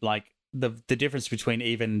 and like the difference between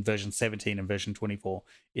even version 17 and version 24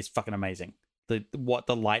 is fucking amazing. What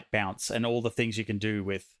the light bounce and all the things you can do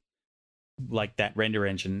with like that render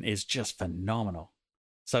engine is just phenomenal.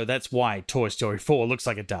 So that's why Toy Story 4 looks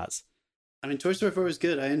like it does. I mean, Toy Story 4 was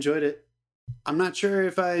good. I enjoyed it. I'm not sure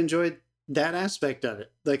if I enjoyed that aspect of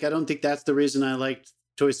it. Like, I don't think that's the reason I liked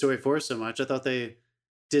Toy Story 4 so much. I thought they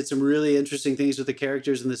did some really interesting things with the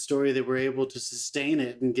characters and the story that were able to sustain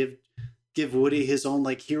it and give Woody his own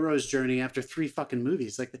like hero's journey after 3 fucking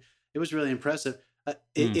movies. Like it was really impressive.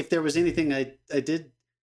 If there was anything I didn't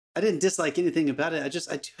dislike anything about it. I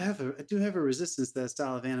do have a resistance to that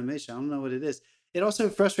style of animation. I don't know what it is. It also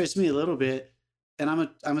frustrates me a little bit, and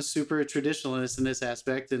I'm a super traditionalist in this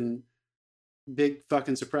aspect, and big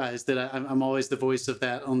fucking surprise that I'm always the voice of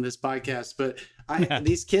that on this podcast. But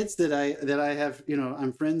these kids that I have,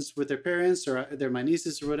 I'm friends with their parents or they're my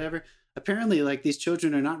nieces or whatever. Apparently, like these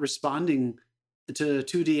children are not responding to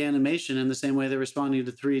 2D animation in the same way they're responding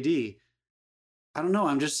to 3D. I don't know.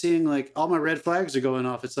 I'm just seeing like all my red flags are going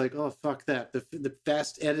off. It's like, oh, fuck that. The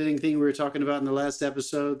fast editing thing we were talking about in the last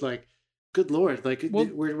episode, like, good Lord, like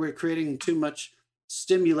we're creating too much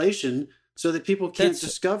stimulation so that people can't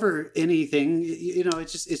discover anything.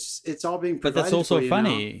 It's all being provided. But that's also for you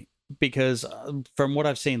funny because from what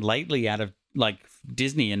I've seen lately out of like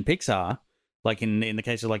Disney and Pixar, like in the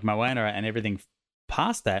case of like Moana and everything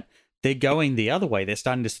past that, they're going the other way. They're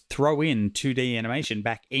starting to throw in 2D animation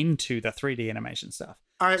back into the 3D animation stuff.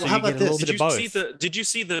 All right, so well, how about this? Did you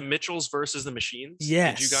see the Mitchells versus the Machines?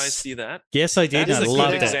 Yes. Did you guys see that? Yes, I did. That is I a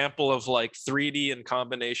loved good it. example of like 3D in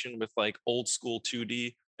combination with like old school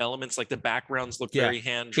 2D elements. Like the backgrounds look very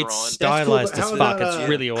hand drawn. It's stylized as fuck. It's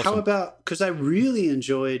really awesome. How about, because I really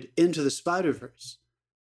enjoyed Into the Spider-Verse.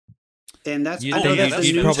 And that's, you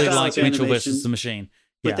new probably style like of Mitchell animation, versus the Machine.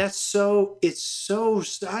 But it's so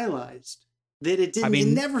stylized that it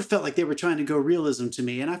never felt like they were trying to go realism to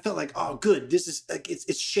me. And I felt like, oh, good. This is like,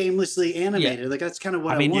 it's shamelessly animated. Yeah. Like that's kind of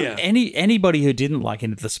what I wanted. Anybody who didn't like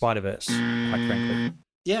Into the Spider-Verse, quite frankly.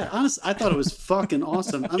 Yeah, honestly, I thought it was fucking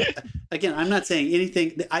awesome. I'm not saying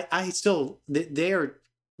anything.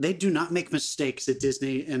 They do not make mistakes at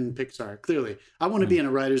Disney and Pixar. Clearly, I want to be in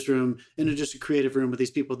a writer's room, in just a creative room with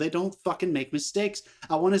these people. They don't fucking make mistakes.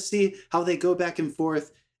 I want to see how they go back and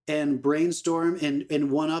forth and brainstorm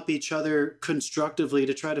and one up each other constructively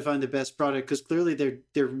to try to find the best product. Because clearly,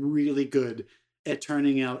 they're really good at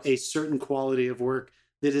turning out a certain quality of work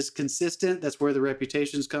that is consistent. That's where the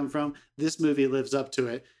reputations come from. This movie lives up to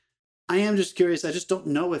it. I am just curious. I just don't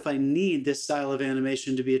know if I need this style of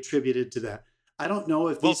animation to be attributed to that. I don't know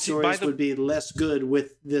if these stories would be less good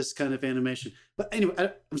with this kind of animation. But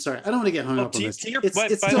anyway, I'm sorry. I don't want to get hung up on this.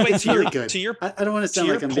 It's really good. I don't want to sound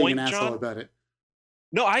like I'm being an asshole about it.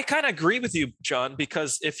 No, I kind of agree with you, John,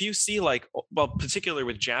 because if you see particularly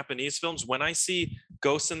with Japanese films, when I see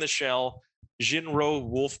Ghost in the Shell, Jinro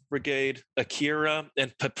Wolf Brigade, Akira,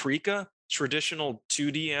 and Paprika, traditional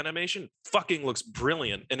 2D animation fucking looks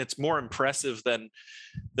brilliant. And it's more impressive than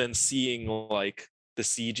seeing like the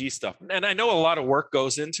CG stuff. And I know a lot of work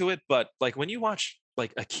goes into it, but like when you watch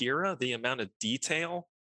like Akira, the amount of detail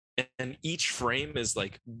and each frame is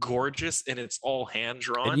like gorgeous and it's all hand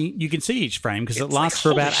drawn. You can see each frame because it lasts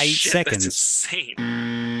for about 8 seconds. That's insane.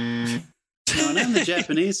 No, and on the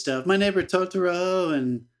Japanese stuff, My Neighbor Totoro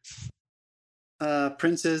and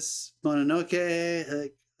Princess Mononoke,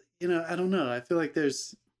 I don't know. I feel like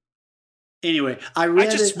there's. Anyway, I'm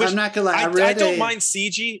not gonna lie. I don't mind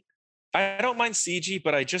CG. I don't mind CG,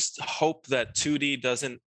 but I just hope that 2D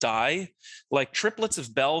doesn't die. Like Triplets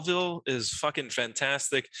of Belleville is fucking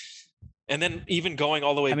fantastic. And then even going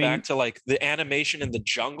all the way back to like the animation in the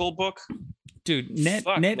Jungle Book. Dude,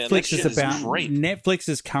 Netflix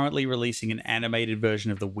is currently releasing an animated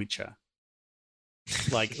version of The Witcher.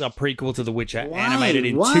 Like a prequel to The Witcher, animated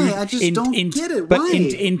in Why? I just don't get it.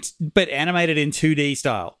 Why? But animated in 2D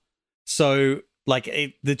style. So like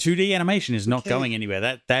the 2D animation is not going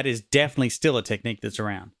anywhere. That is definitely still a technique that's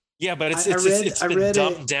around. Yeah, but it's been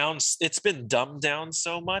dumbed down. It's been dumbed down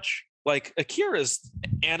so much. Like Akira's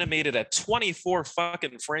animated at 24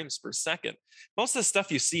 fucking frames per second. Most of the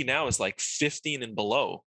stuff you see now is like 15 and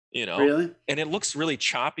below. Really? And it looks really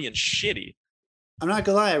choppy and shitty. I'm not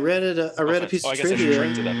gonna lie. I read a piece of trivia.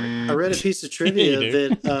 I read a piece of trivia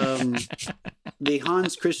that the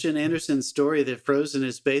Hans Christian Andersen story that Frozen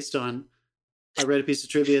is based on. I read a piece of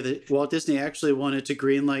trivia that Walt Disney actually wanted to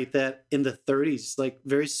greenlight that in the 30s, like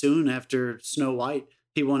very soon after Snow White.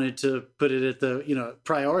 He wanted to put it at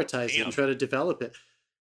prioritize it and try to develop it.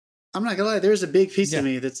 I'm not gonna lie. There's a big piece of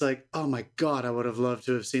me that's like, oh my God, I would have loved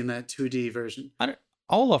to have seen that 2D version.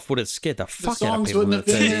 Olaf would have scared the fuck out of people. Wouldn't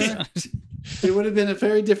have been there. It would have been a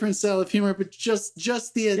very different style of humor, but just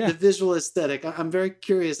the visual aesthetic. I'm very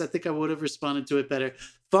curious. I think I would have responded to it better.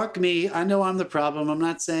 Fuck me. I know I'm the problem. I'm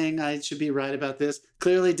not saying I should be right about this.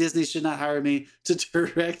 Clearly, Disney should not hire me to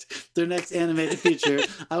direct their next animated feature.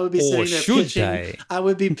 I would be sitting there pitching. I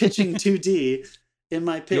would be pitching 2D in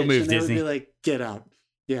my pitch, You'll move, and they Disney. would be like, "Get out."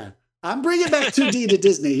 Yeah. I'm bringing back 2D to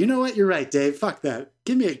Disney. You know what? You're right, Dave. Fuck that.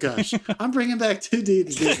 Give me a gush. I'm bringing back 2D to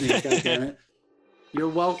Disney. God damn it. You're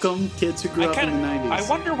welcome, kids who grew up in the 90s. I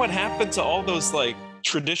wonder what happened to all those like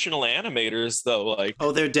traditional animators though. Like,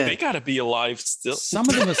 oh, they're dead. They got to be alive still. Some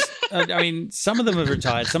of them are. I mean, some of them have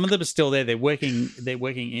retired. Some of them are still there. They're working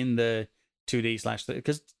in the 2D /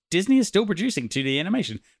 because Disney is still producing 2D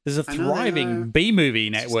animation. There's a thriving B movie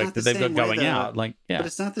network that they've got going out. Like, yeah, but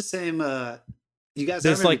it's not the same. You guys,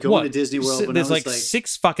 there's I remember like going what? to Disney World. When There's I was like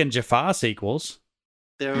 6 fucking Jafar sequels.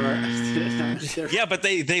 There are. Yeah, but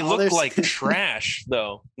they look like trash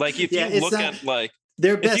though. Like if you look at like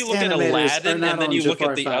their best if you look at Aladdin and then you look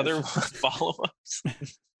at the other follow-ups.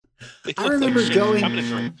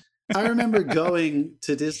 I remember going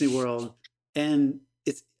to Disney World, and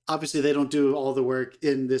it's obviously they don't do all the work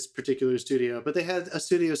in this particular studio, but they had a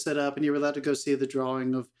studio set up, and you were allowed to go see the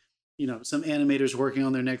drawing of, some animators working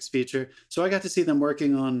on their next feature. So I got to see them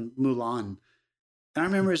working on Mulan, and I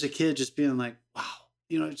remember as a kid just being like, wow.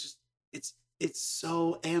 It's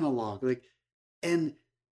so analog, like, and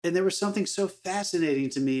there was something so fascinating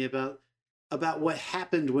to me about what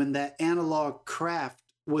happened when that analog craft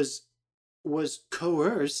was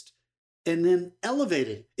coerced and then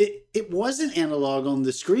elevated. It wasn't analog on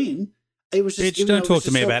the screen. It was just. Bitch, don't talk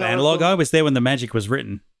to me about analog. I was there when the magic was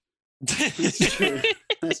written. That's true.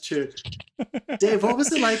 That's true. Dave, what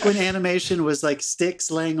was it like when animation was like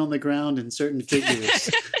sticks laying on the ground in certain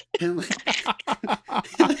figures?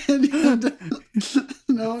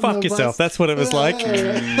 Fuck yourself. That's what it was like.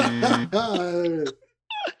 The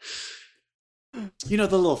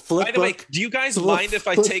little flip By the way, book. Do you guys mind if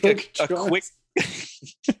I take a quick?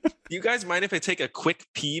 Do you guys mind if I take a quick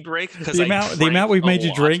pee break? Because the amount we've made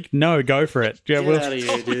you drink. No, go for it. Yeah, Get out of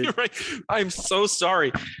here, dude. I'm so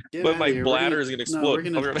sorry, but my bladder is gonna explode.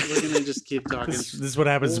 No, we're gonna just keep talking. This is what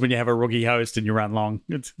happens when you have a rookie host and you run long.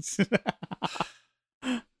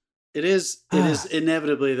 It is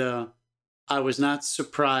inevitably though. I was not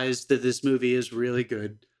surprised that this movie is really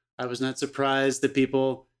good. I was not surprised that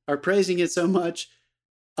people are praising it so much.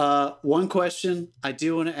 One question I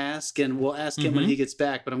do want to ask, and we'll ask him when he gets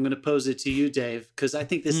back, but I'm going to pose it to you, Dave, because I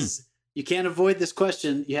think this is, you can't avoid this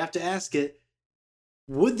question. You have to ask it.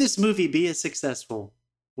 Would this movie be as successful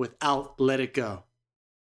without Let It Go?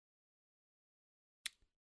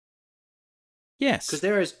 Yes, because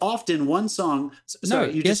there is often one song.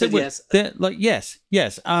 Sorry, you just said yes.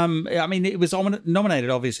 Yes. I mean, it was nominated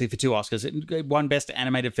obviously for 2 Oscars. It won Best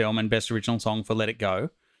Animated Film and Best Original Song for Let It Go.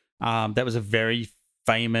 That was a very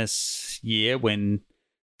famous year when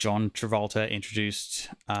John Travolta introduced.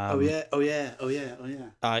 Yeah,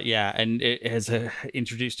 and it has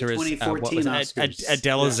introduced her as 2014 Oscars.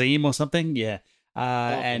 Adele Azim or something. Yeah,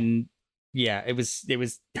 and yeah, it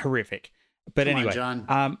was horrific. But Come anyway, on,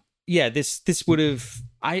 John. Yeah, this would have.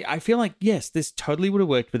 I feel like yes, this totally would have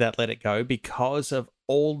worked without Let It Go because of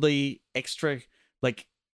all the extra, like,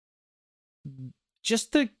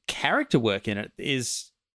 just the character work in it is.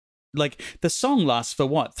 Like, the song lasts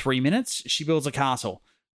for 3 minutes? She builds a castle.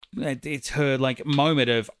 It's her like moment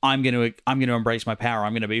of I'm gonna embrace my power.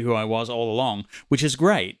 I'm gonna be who I was all along, which is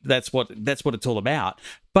great. That's what it's all about.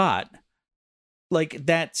 But like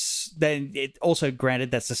then it also, granted,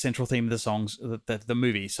 that's the central theme of the songs, the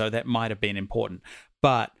movie. So that might have been important,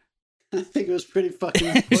 but I think it was pretty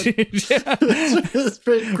fucking important. It's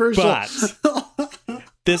pretty crucial. But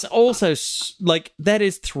there's also like that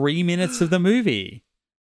is 3 minutes of the movie.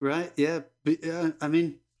 Right. Yeah. I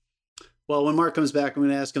mean, well, when Mark comes back, I'm going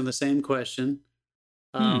to ask him the same question.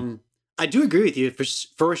 I do agree with you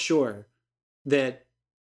for sure that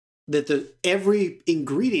every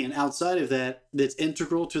ingredient outside of that's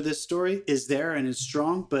integral to this story is there and is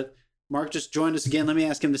strong. But Mark just joined us again. Let me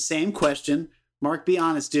ask him the same question. Mark, be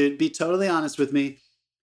honest, dude. Be totally honest with me.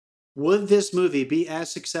 Would this movie be as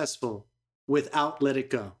successful without Let It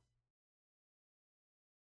Go?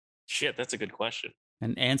 Shit, that's a good question.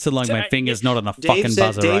 And answer like my finger's not on the fucking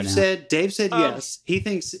buzzer right now. Dave said yes. He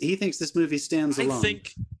thinks this movie stands alone.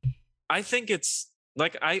 I think it's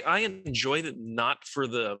like I enjoyed it not for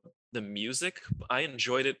the music. I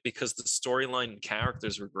enjoyed it because the storyline and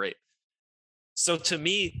characters were great. So to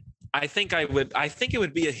me, I think it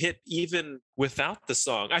would be a hit even without the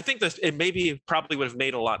song. I think that it probably would have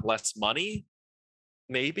made a lot less money,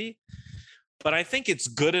 maybe. But I think it's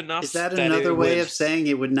good enough. Is that another way of saying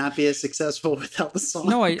it would not be as successful without the song?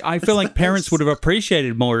 No, I feel like parents would have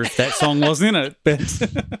appreciated more if that song wasn't in it. But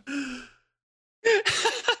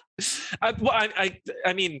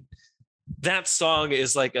I mean, that song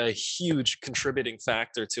is like a huge contributing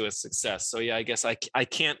factor to its success. So yeah, I guess I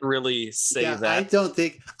can't really say that. I don't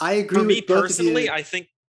think I agree. For me with both personally, of you. I think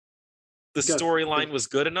the Go. storyline was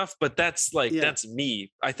good enough, but that's like Yeah. that's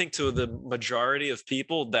me. I think to the majority of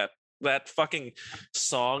people that fucking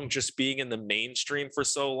song just being in the mainstream for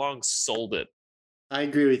so long sold it. I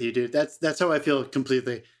agree with you, dude. That's how I feel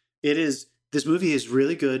completely. This movie is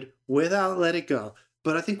really good without Let It Go.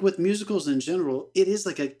 But I think with musicals in general, it is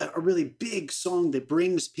like a really big song that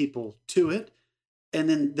brings people to it. And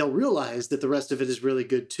then they'll realize that the rest of it is really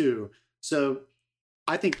good too. So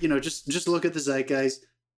I think, just look at the zeitgeist,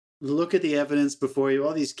 look at the evidence before you,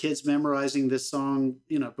 all these kids memorizing this song,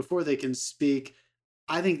 before they can speak.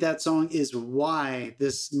 I think that song is why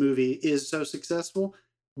this movie is so successful.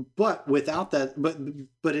 But without that,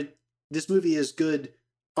 this movie is good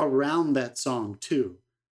around that song too.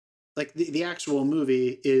 Like the actual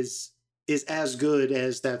movie is as good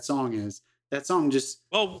as that song is. That song just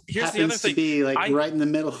here's the other happens thing. to be like right in the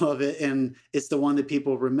middle of it, and it's the one that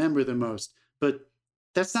people remember the most. But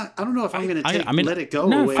that's not. I don't know if I'm going to take Let It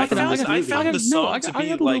Go away from this movie. I found the song to be I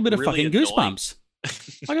got a little bit of really fucking goosebumps.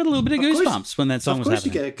 I got a little bit of goosebumps when that song was happening. Of course,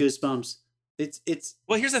 you get goosebumps. It's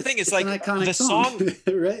well. Here's the thing. It's like an iconic the song.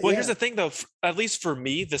 Right? Well, here's the thing, though. At least for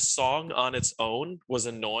me, the song on its own was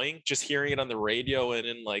annoying. Just hearing it on the radio and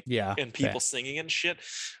and people singing and shit.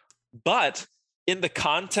 But in the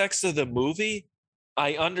context of the movie,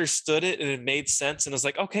 I understood it and it made sense. And I was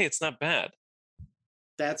like, okay, it's not bad.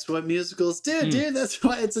 That's what musicals do, dude. That's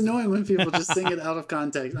why it's annoying when people just sing it out of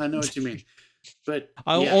context. I know what you mean. But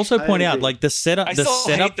I'll also point out, like the setup. I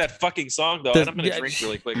still hate that fucking song though, and I'm gonna drink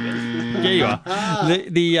really quick. Yeah,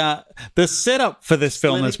 you are. The setup for this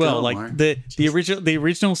film as well, like the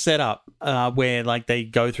original setup, where like they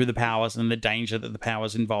go through the powers and the danger that the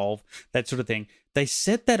powers involve, that sort of thing. They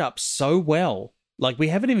set that up so well. Like we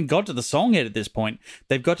haven't even got to the song yet at this point.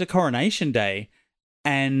 They've got to Coronation Day,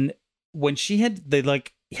 and when they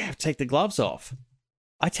like, you have to take the gloves off.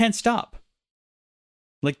 I tensed up.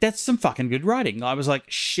 Like, that's some fucking good writing. I was like,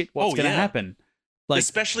 shit, what's going to happen? Like,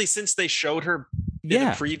 especially since they showed her in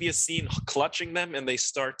the previous scene clutching them and they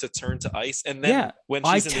start to turn to ice. And then when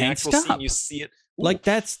she's in the actual scene, you see it. Ooh. Like,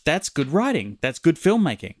 that's good writing. That's good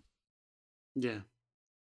filmmaking. Yeah.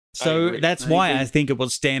 So that's why I think it will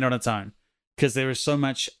stand on its own. Because there is so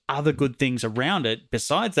much other good things around it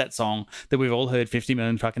besides that song that we've all heard 50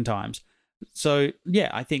 million fucking times. So,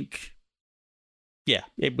 yeah, I think,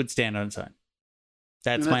 it would stand on its own.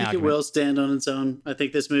 That's my argument. I think it will stand on its own. I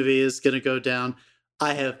think this movie is going to go down.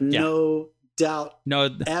 I have no doubt. No,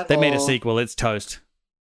 they made a sequel. It's toast.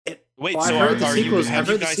 Wait, so have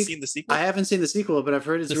you guys seen the sequel? I haven't seen the sequel, but I've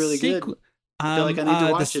heard it's really good. I feel like I need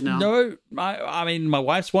to watch it now. No, I mean, my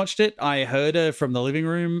wife's watched it. I heard her from the living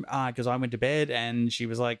room because I went to bed, and she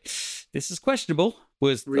was like, "This is questionable."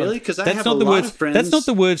 Really? Because I have a lot of friends. That's not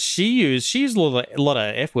the words she used. She used a lot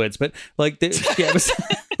of F words, but like, it was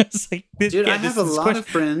like, dude, I have a lot of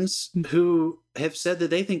friends who have said that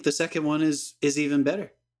they think the second one is even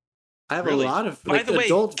better. I have a lot of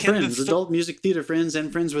adult friends, adult music theater friends,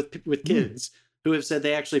 and friends with kids who have said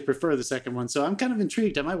they actually prefer the second one. So I'm kind of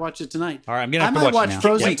intrigued. I might watch it tonight. All right, I'm gonna have to watch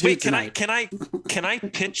Frozen 2 tonight. Can I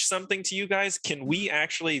pitch something to you guys? Can we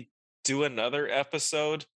actually do another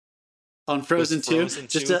episode on Frozen 2?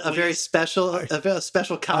 Just a very special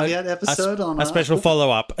caveat episode on a special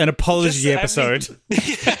follow-up, an apology episode.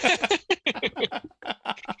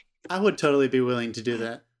 I would totally be willing to do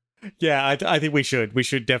that. Yeah, I think we should. We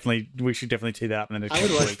should definitely do that in the next I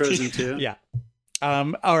would watch Frozen 2. Yeah.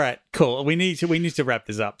 All right, cool. We need to wrap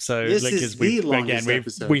this up. So this is the longest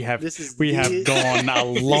episode. We have gone a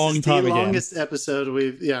long time again. The longest episode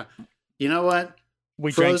we've You know what?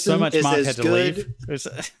 We drank so much. Mark had to leave.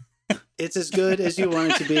 It's as good as you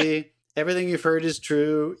want it to be. Everything you've heard is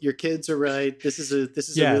true. Your kids are right. This is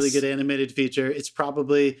a really good animated feature. It's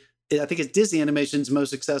probably, I think it's Disney Animation's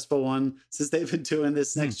most successful one since they've been doing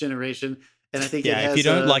this next generation. And I think it has if you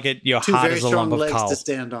don't like it, your heart is a lump of coal. 2 very strong legs to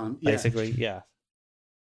stand on. Basically, yeah.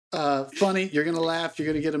 Funny. You're gonna laugh. You're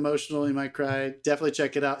gonna get emotional. You might cry. Definitely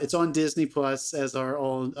check it out. It's on Disney Plus, as are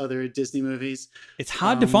all other Disney movies. It's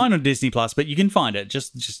hard to find on Disney Plus, but you can find it.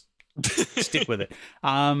 Just stick with it.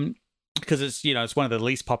 Because it's one of the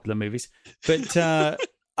least popular movies. But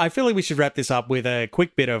I feel like we should wrap this up with a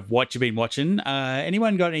quick bit of what you've been watching.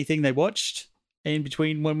 Anyone got anything they watched in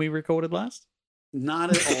between when we recorded last? Not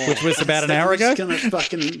at all. Which was about an hour ago. I'm just gonna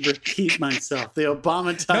fucking repeat myself. The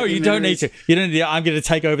Obama time. No, you don't need to. You don't need to. I'm going to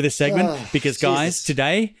take over this segment because, guys,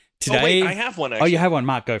 today. Oh, wait, I have one. Actually. Oh, you have one,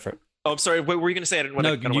 Mark. Go for it. Oh, I'm sorry. What were you going to say? I didn't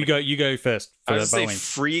want to. You go first. I was going to say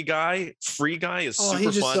Free Guy. Free Guy is super fun. Oh, he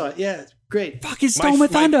just saw it. Yeah, great. Fuck, he stole my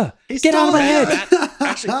thunder. Get out of my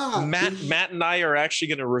head. Matt and I are actually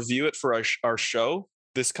going to review it for our show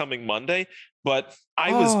this coming Monday. but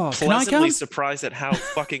I Oh, was can I pleasantly come? surprised at how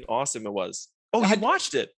fucking awesome it was. Oh, I- you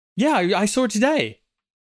watched it? Yeah, I saw it today.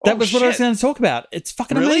 That Oh, was what I was shit. going to talk about. It's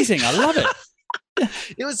fucking Really? amazing. I love it.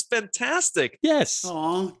 It was fantastic. Yes.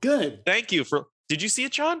 Oh, good. Thank you for. Did you see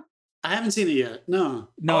it, John? I haven't seen it yet. No.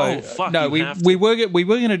 No, Oh, fuck, no, you we have to. we were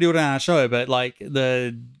going to do it on our show, but like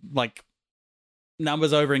the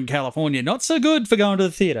numbers over in California not so good for going to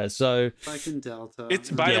the theater. So Fucking Delta. It's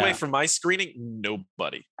by the Yeah. way, from my screening,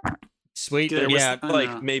 nobody. sweet. Good. There was Yeah, I know.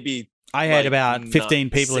 like maybe I had like, about 15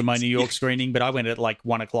 not people in my 6. New York screening, but I went at like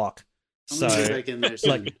 1 o'clock. I'm So gonna get back in there soon.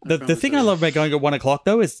 like I the promise thing I will. love about going at 1 o'clock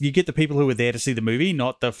though is you get the people who were there to see the movie,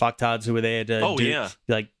 not the fucktards who were there to Oh do yeah.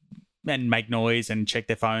 like and make noise and check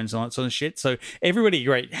their phones and all that sort of shit. So everybody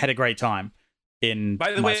had a great time in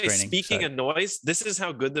By the my way, screening. speaking so. of noise, this is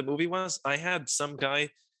how good the movie was. I had some guy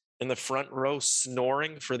in the front row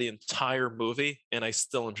snoring for the entire movie, and I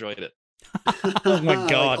still enjoyed it. Oh my Like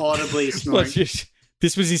God. audibly What, snoring.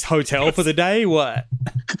 this was his hotel for the day. What?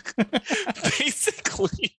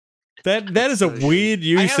 Basically, That is a So weird I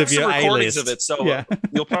use have of some your recordings A-list. of it, so yeah,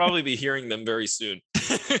 you'll probably be hearing them very soon.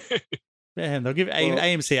 man, they'll give Well-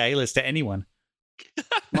 AMC A-list to anyone.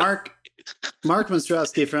 Mark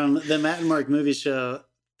Monstrowski from the Matt and Mark Movie Show.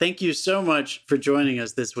 Thank you so much for joining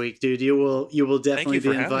us this week, dude. You will definitely for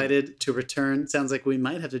be having me. invited to return. Sounds like we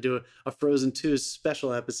might have to do a Frozen 2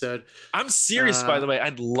 special episode. I'm serious, by the way.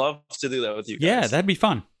 I'd love to do that with you guys. Yeah, that'd be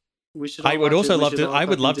fun. We should. I all would watch also it. We love should to. all I would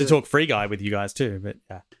fucking love to do it. talk Free Guy with you guys too. But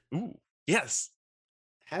yeah, Ooh, yes.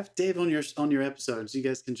 Have Dave on your episodes. You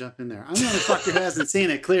guys can jump in there. I'm the only fucker who hasn't seen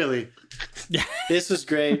it. Clearly, yeah. this was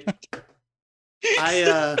great.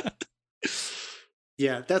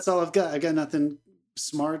 Yeah, that's all I've got. I got nothing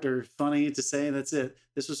smart or funny to say. That's it.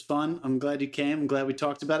 This was fun. I'm glad you came. I'm glad we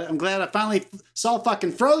talked about it. I'm glad I finally saw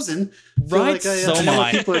fucking Frozen. Feel Right, like so I know am what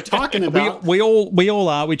I. people are talking about. we all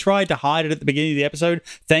are. We tried to hide it at the beginning of the episode.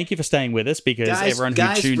 Thank you for staying with us because everyone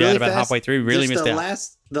who tuned really out about fast, halfway through really just missed the out.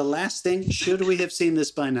 The last thing, should we have seen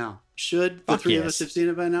this by now? Should the Fuck three of yes. us have seen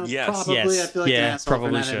it by now? Yes. Probably. Yes. I feel like Yeah, an asshole for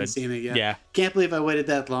probably not having should. seen it yet. Yeah. Can't believe I waited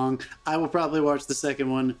that long. I will probably watch the second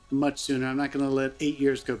one much sooner. I'm not going to let 8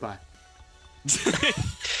 years go by.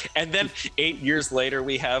 And then 8 years later,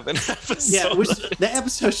 we have an episode. Yeah, the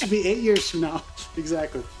episode should be 8 years from now.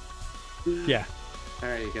 Exactly. Yeah. All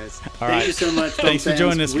right, you guys. All Thank right. you so much, Thanks for film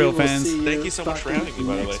joining us, We Phil will fans. see Thank you so much for fucking having me,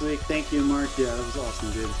 by the next way. week. Thank you, Mark. Yeah, that was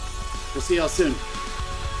awesome, dude. We'll see y'all soon.